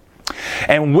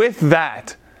 And with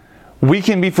that, we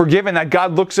can be forgiven, that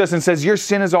God looks at us and says, your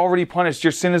sin is already punished. Your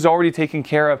sin is already taken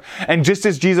care of. And just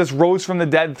as Jesus rose from the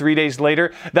dead 3 days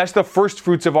later, that's the first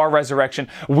fruits of our resurrection.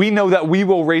 We know that we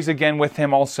will raise again with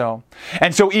him also.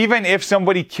 And so even if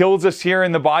somebody kills us here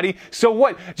in the body, so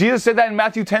what? Jesus said that in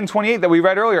Matthew 10:28 that we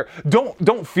read earlier.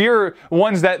 Don't fear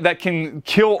ones that can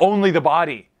kill only the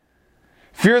body.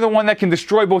 Fear the one that can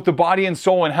destroy both the body and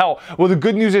soul in hell. Well, the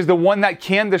good news is the one that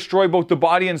can destroy both the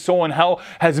body and soul in hell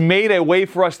has made a way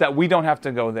for us that we don't have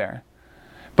to go there.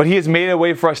 But he has made a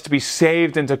way for us to be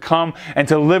saved and to come and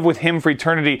to live with him for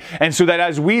eternity. And so that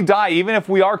as we die, even if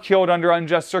we are killed under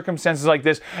unjust circumstances like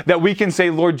this, that we can say,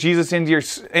 Lord Jesus,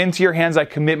 into your hands I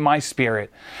commit my spirit,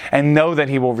 and know that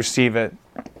he will receive it.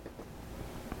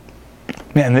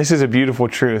 Man, this is a beautiful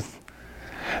truth.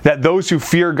 That those who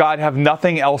fear God have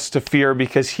nothing else to fear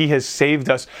because he has saved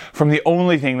us from the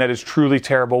only thing that is truly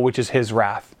terrible, which is his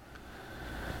wrath.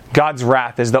 God's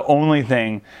wrath is the only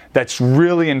thing that's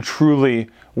really and truly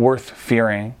worth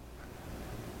fearing.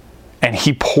 And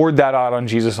he poured that out on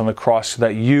Jesus on the cross so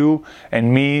that you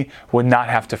and me would not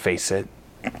have to face it.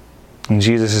 And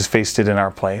Jesus has faced it in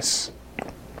our place.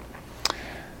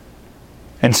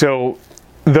 And so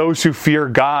those who fear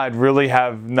God really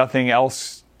have nothing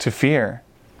else to fear.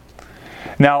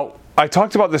 Now, I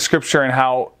talked about the scripture and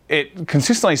how it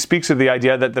consistently speaks of the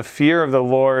idea that the fear of the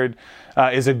Lord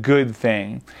is a good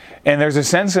thing. And there's a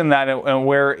sense in that and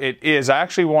where it is. I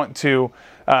actually want to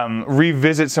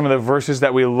revisit some of the verses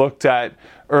that we looked at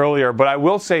earlier, but I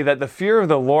will say that the fear of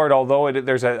the Lord, although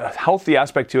there's a healthy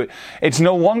aspect to it, it's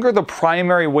no longer the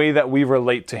primary way that we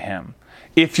relate to Him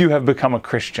if you have become a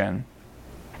Christian.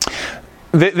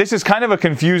 This is kind of a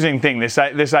confusing thing, this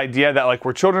idea that like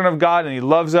we're children of God and He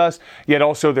loves us, yet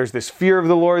also there's this fear of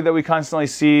the Lord that we constantly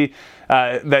see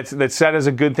that's said as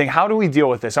a good thing. How do we deal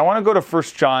with this? I want to go to 1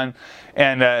 John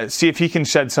and see if he can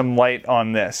shed some light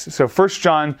on this. So 1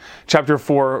 John chapter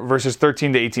 4, verses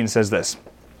 13 to 18 says this.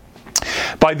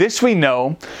 By this we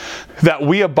know that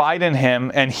we abide in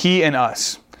Him and He in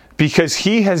us, because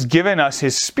He has given us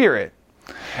His Spirit.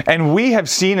 And we have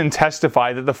seen and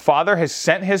testify that the Father has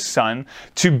sent His Son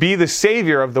to be the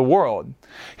Savior of the world.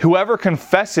 Whoever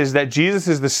confesses that Jesus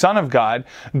is the Son of God,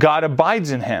 God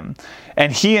abides in Him,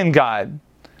 and He in God.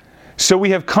 So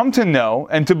we have come to know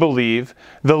and to believe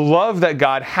the love that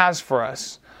God has for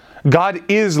us. God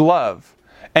is love,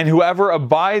 and whoever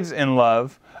abides in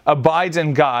love abides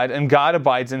in God, and God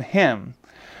abides in him.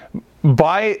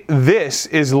 By this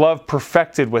is love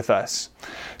perfected with us,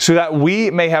 so that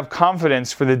we may have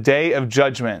confidence for the day of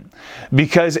judgment.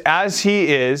 Because as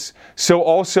He is, so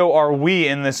also are we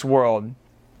in this world.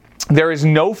 There is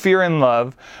no fear in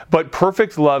love, but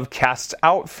perfect love casts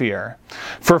out fear.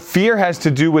 For fear has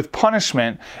to do with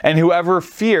punishment, and whoever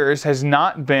fears has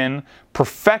not been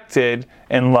perfected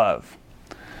in love.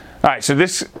 All right, so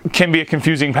this can be a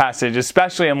confusing passage,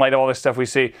 especially in light of all this stuff we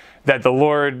see, that the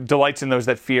Lord delights in those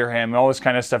that fear Him, and all this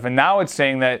kind of stuff. And now it's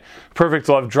saying that perfect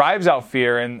love drives out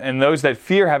fear, and those that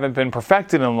fear haven't been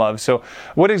perfected in love. So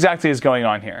what exactly is going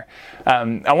on here?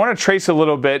 I want to trace a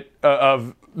little bit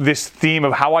of this theme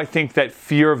of how I think that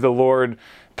fear of the Lord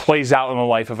plays out in the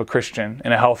life of a Christian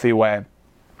in a healthy way.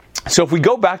 So if we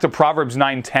go back to Proverbs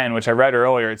 9:10, which I read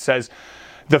earlier, it says,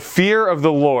 the fear of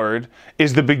the Lord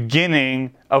is the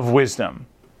beginning of wisdom.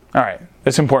 All right,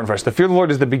 that's important for us. The fear of the Lord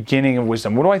is the beginning of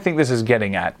wisdom. What do I think this is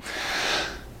getting at?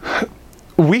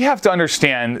 We have to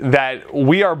understand that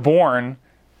we are born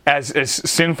as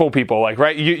sinful people. Like,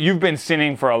 right? You've been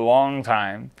sinning for a long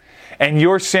time. And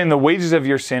your sin, the wages of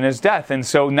your sin is death. And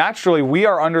so naturally, we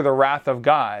are under the wrath of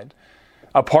God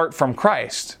apart from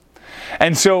Christ.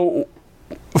 And so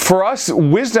for us,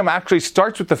 wisdom actually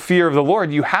starts with the fear of the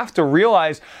Lord. You have to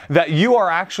realize that you are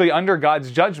actually under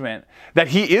God's judgment, that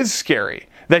He is scary,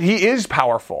 that He is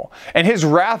powerful, and His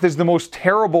wrath is the most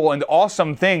terrible and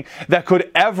awesome thing that could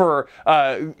ever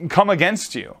come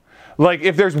against you. Like,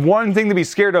 if there's one thing to be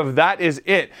scared of, that is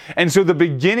it. And so the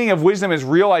beginning of wisdom is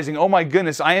realizing, oh my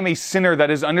goodness, I am a sinner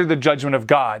that is under the judgment of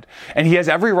God. And He has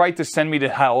every right to send me to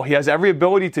hell. He has every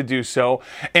ability to do so.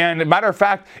 And matter of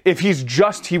fact, if He's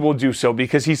just, He will do so,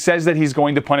 because He says that He's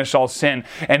going to punish all sin.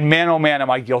 And man, oh man, am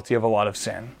I guilty of a lot of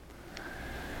sin.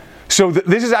 So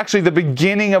this is actually the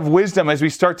beginning of wisdom as we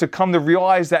start to come to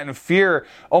realize that in fear,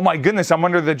 oh my goodness, I'm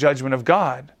under the judgment of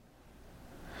God.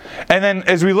 And then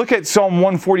as we look at Psalm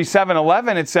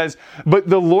 147:11, it says, but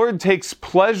the Lord takes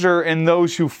pleasure in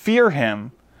those who fear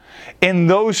Him, in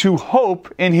those who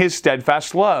hope in His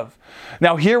steadfast love.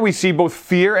 Now here we see both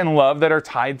fear and love that are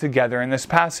tied together in this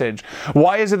passage.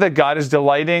 Why is it that God is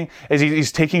delighting as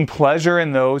He's taking pleasure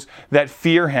in those that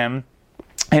fear Him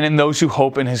and in those who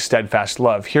hope in His steadfast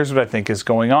love? Here's what I think is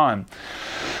going on.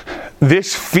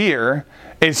 This fear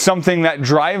is something that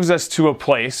drives us to a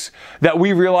place that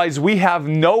we realize we have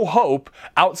no hope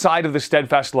outside of the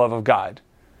steadfast love of God.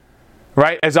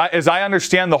 Right? As I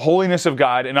understand the holiness of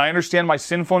God and I understand my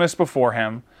sinfulness before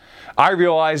Him, I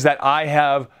realize that I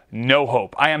have no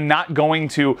hope. I am not going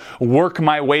to work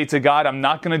my way to God. I'm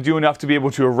not going to do enough to be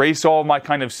able to erase all of my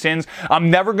kind of sins. I'm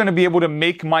never going to be able to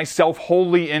make myself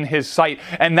holy in His sight.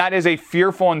 And that is a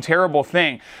fearful and terrible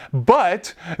thing.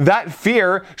 But that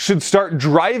fear should start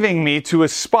driving me to a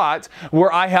spot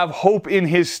where I have hope in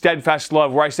His steadfast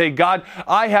love, where I say, God,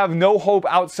 I have no hope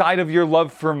outside of your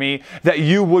love for me that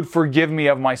you would forgive me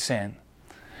of my sin.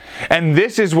 And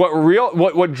this is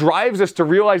what drives us to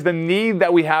realize the need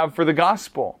that we have for the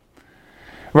gospel.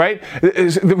 Right?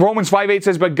 Romans 5:8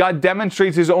 says, but God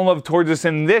demonstrates His own love towards us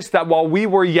in this, that while we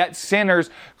were yet sinners,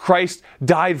 Christ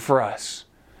died for us.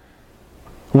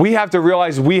 We have to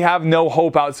realize we have no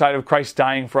hope outside of Christ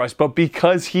dying for us, but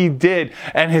because He did,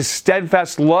 and His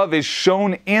steadfast love is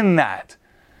shown in that,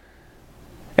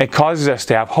 it causes us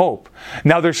to have hope.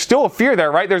 Now, there's still a fear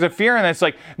there, right? There's a fear, and it's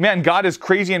like, man, God is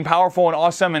crazy and powerful and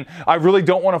awesome, and I really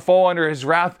don't want to fall under His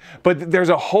wrath. But there's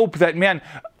a hope that, man,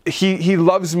 He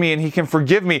loves me and He can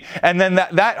forgive me. And then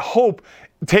that hope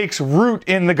takes root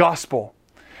in the gospel.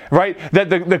 right? That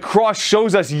the cross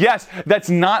shows us, yes, that's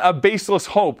not a baseless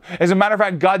hope. As a matter of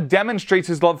fact, God demonstrates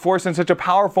his love for us in such a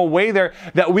powerful way there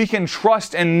that we can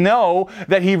trust and know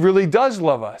that he really does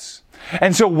love us.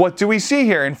 And so what do we see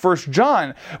here in 1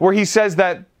 John, where he says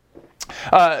that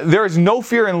there is no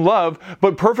fear in love,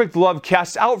 but perfect love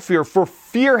casts out fear. For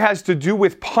fear has to do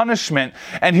with punishment,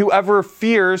 and whoever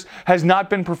fears has not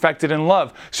been perfected in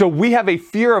love. So we have a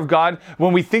fear of God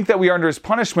when we think that we are under his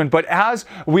punishment, but as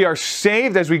we are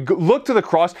saved, as we look to the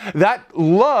cross, that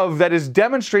love that is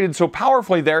demonstrated so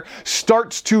powerfully there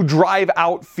starts to drive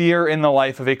out fear in the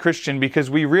life of a Christian, because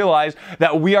we realize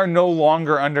that we are no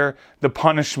longer under the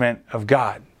punishment of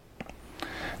God.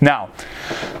 Now,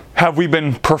 have we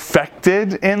been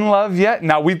perfected in love yet?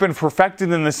 Now, we've been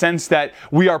perfected in the sense that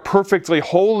we are perfectly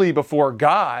holy before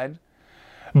God,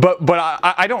 but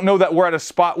I don't know that we're at a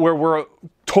spot where we're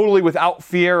totally without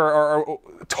fear or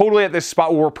totally at this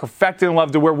spot where we're perfected in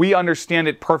love to where we understand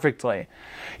it perfectly.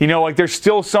 You know, like there's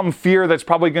still some fear that's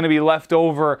probably going to be left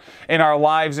over in our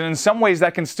lives, and in some ways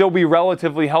that can still be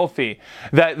relatively healthy.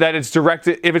 That it's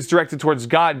directed, if it's directed towards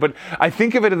God. But I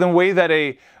think of it in the way that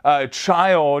a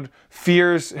child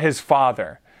fears his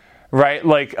father, right?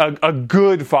 Like a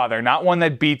good father, not one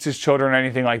that beats his children or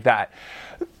anything like that.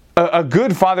 A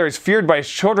good father is feared by his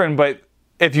children, but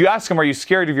if you ask them, "Are you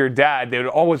scared of your dad?" they would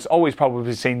always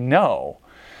probably say no.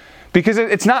 Because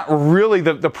it's not really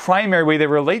the primary way they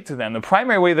relate to them. The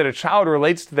primary way that a child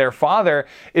relates to their father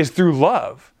is through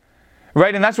love.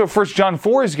 Right? And that's what 1 John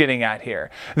 4 is getting at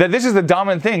here. That this is the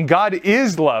dominant thing. God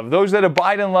is love. Those that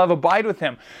abide in love abide with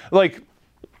him.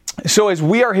 So as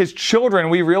we are his children,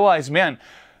 we realize, man,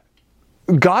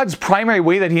 God's primary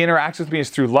way that he interacts with me is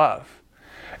through love.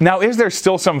 Now, is there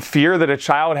still some fear that a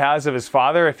child has of his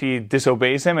father if he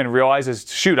disobeys him and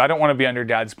realizes, shoot, I don't want to be under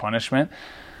dad's punishment?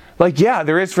 Yeah,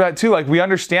 there is for that too. We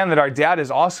understand that our dad is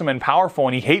awesome and powerful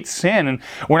and he hates sin, and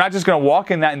we're not just going to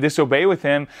walk in that and disobey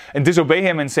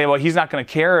him and say, well, he's not going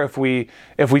to care if we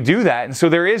do that. And so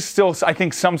there is still, I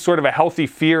think, some sort of a healthy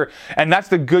fear, and that's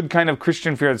the good kind of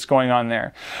Christian fear that's going on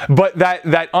there. But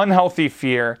that unhealthy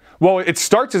fear, well, it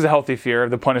starts as a healthy fear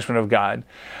of the punishment of God,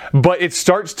 but it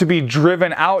starts to be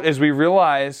driven out as we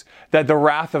realize that the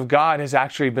wrath of God has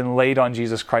actually been laid on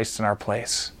Jesus Christ in our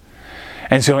place.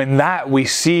 And so in that, we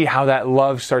see how that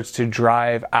love starts to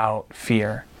drive out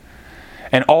fear.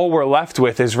 And all we're left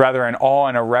with is rather an awe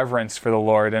and a reverence for the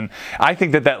Lord. And I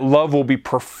think that love will be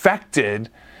perfected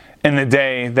in the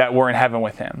day that we're in heaven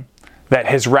with him. That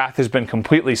his wrath has been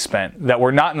completely spent. That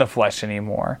we're not in the flesh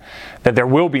anymore. That there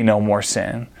will be no more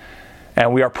sin.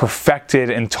 And we are perfected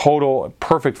in total,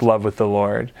 perfect love with the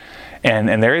Lord.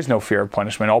 And there is no fear of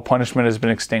punishment. All punishment has been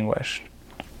extinguished.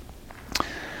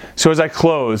 So as I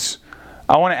close,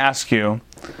 I want to ask you,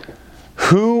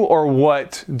 who or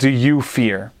what do you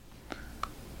fear?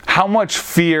 How much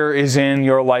fear is in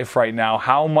your life right now?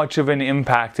 How much of an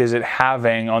impact is it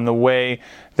having on the way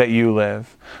that you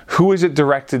live? Who is it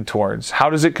directed towards? How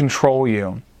does it control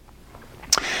you?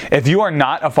 If you are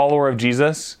not a follower of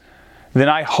Jesus, then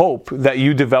I hope that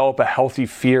you develop a healthy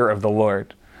fear of the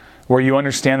Lord, where you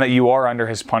understand that you are under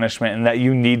his punishment and that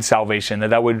you need salvation,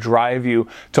 that would drive you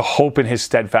to hope in his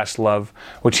steadfast love,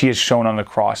 which he has shown on the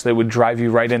cross, that would drive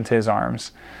you right into his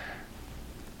arms.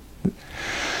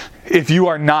 If you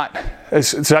are not,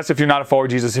 so that's if you're not a follower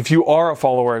of Jesus. If you are a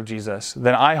follower of Jesus,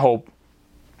 then I hope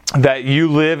that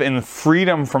you live in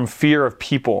freedom from fear of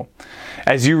people,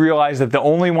 as you realize that the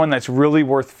only one that's really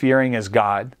worth fearing is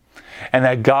God, and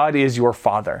that God is your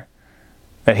Father.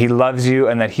 That he loves you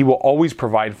and that he will always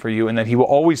provide for you and that he will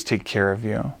always take care of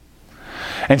you.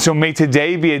 And so may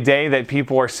today be a day that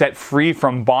people are set free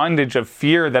from bondage of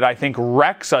fear that I think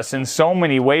wrecks us in so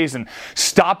many ways and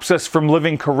stops us from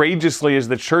living courageously as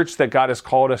the church that God has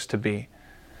called us to be.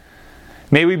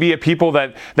 May we be a people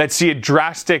that see a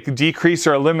drastic decrease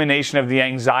or elimination of the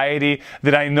anxiety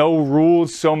that I know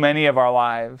rules so many of our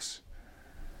lives.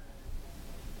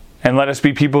 And let us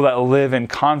be people that live in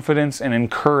confidence and in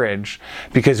courage,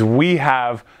 because we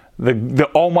have the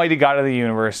Almighty God of the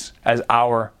universe as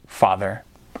our Father.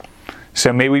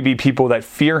 So may we be people that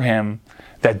fear him,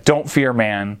 that don't fear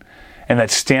man, and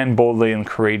that stand boldly and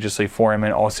courageously for him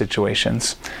in all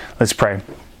situations. Let's pray.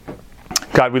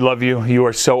 God, we love you. You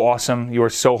are so awesome. You are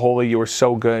so holy. You are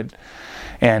so good.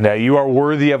 And you are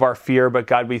worthy of our fear. But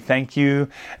God, we thank you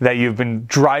that you've been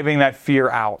driving that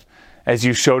fear out, as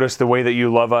you showed us the way that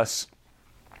you love us,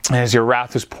 and as your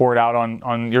wrath was poured out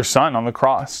on your Son on the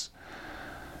cross.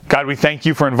 God, we thank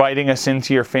you for inviting us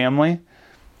into your family.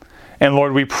 And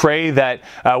Lord, we pray that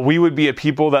we would be a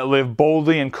people that live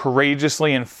boldly and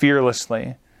courageously and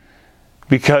fearlessly,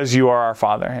 because you are our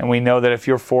Father. And we know that if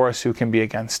you're for us, who can be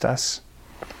against us?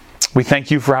 We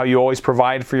thank you for how you always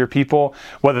provide for your people,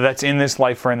 whether that's in this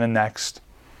life or in the next.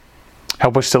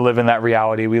 Help us to live in that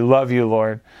reality. We love you,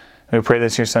 Lord. And we pray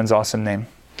this in your Son's awesome name.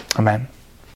 Amen.